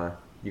 So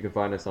you can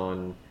find us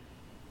on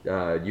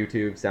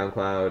YouTube,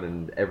 SoundCloud,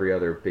 and every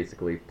other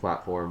basically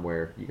platform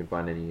where you can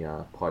find any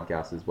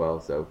podcasts as well.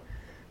 So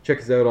check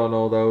us out on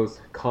all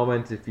those.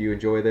 Comment if you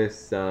enjoy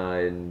this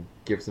and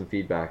give some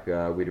feedback.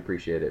 We'd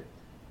appreciate it.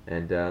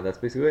 And that's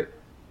basically it.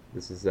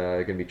 This is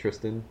going to be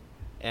Tristan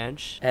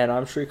Ange. And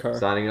I'm Shrikar.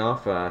 signing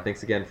off.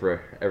 Thanks again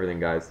for everything,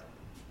 guys.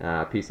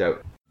 Peace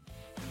out.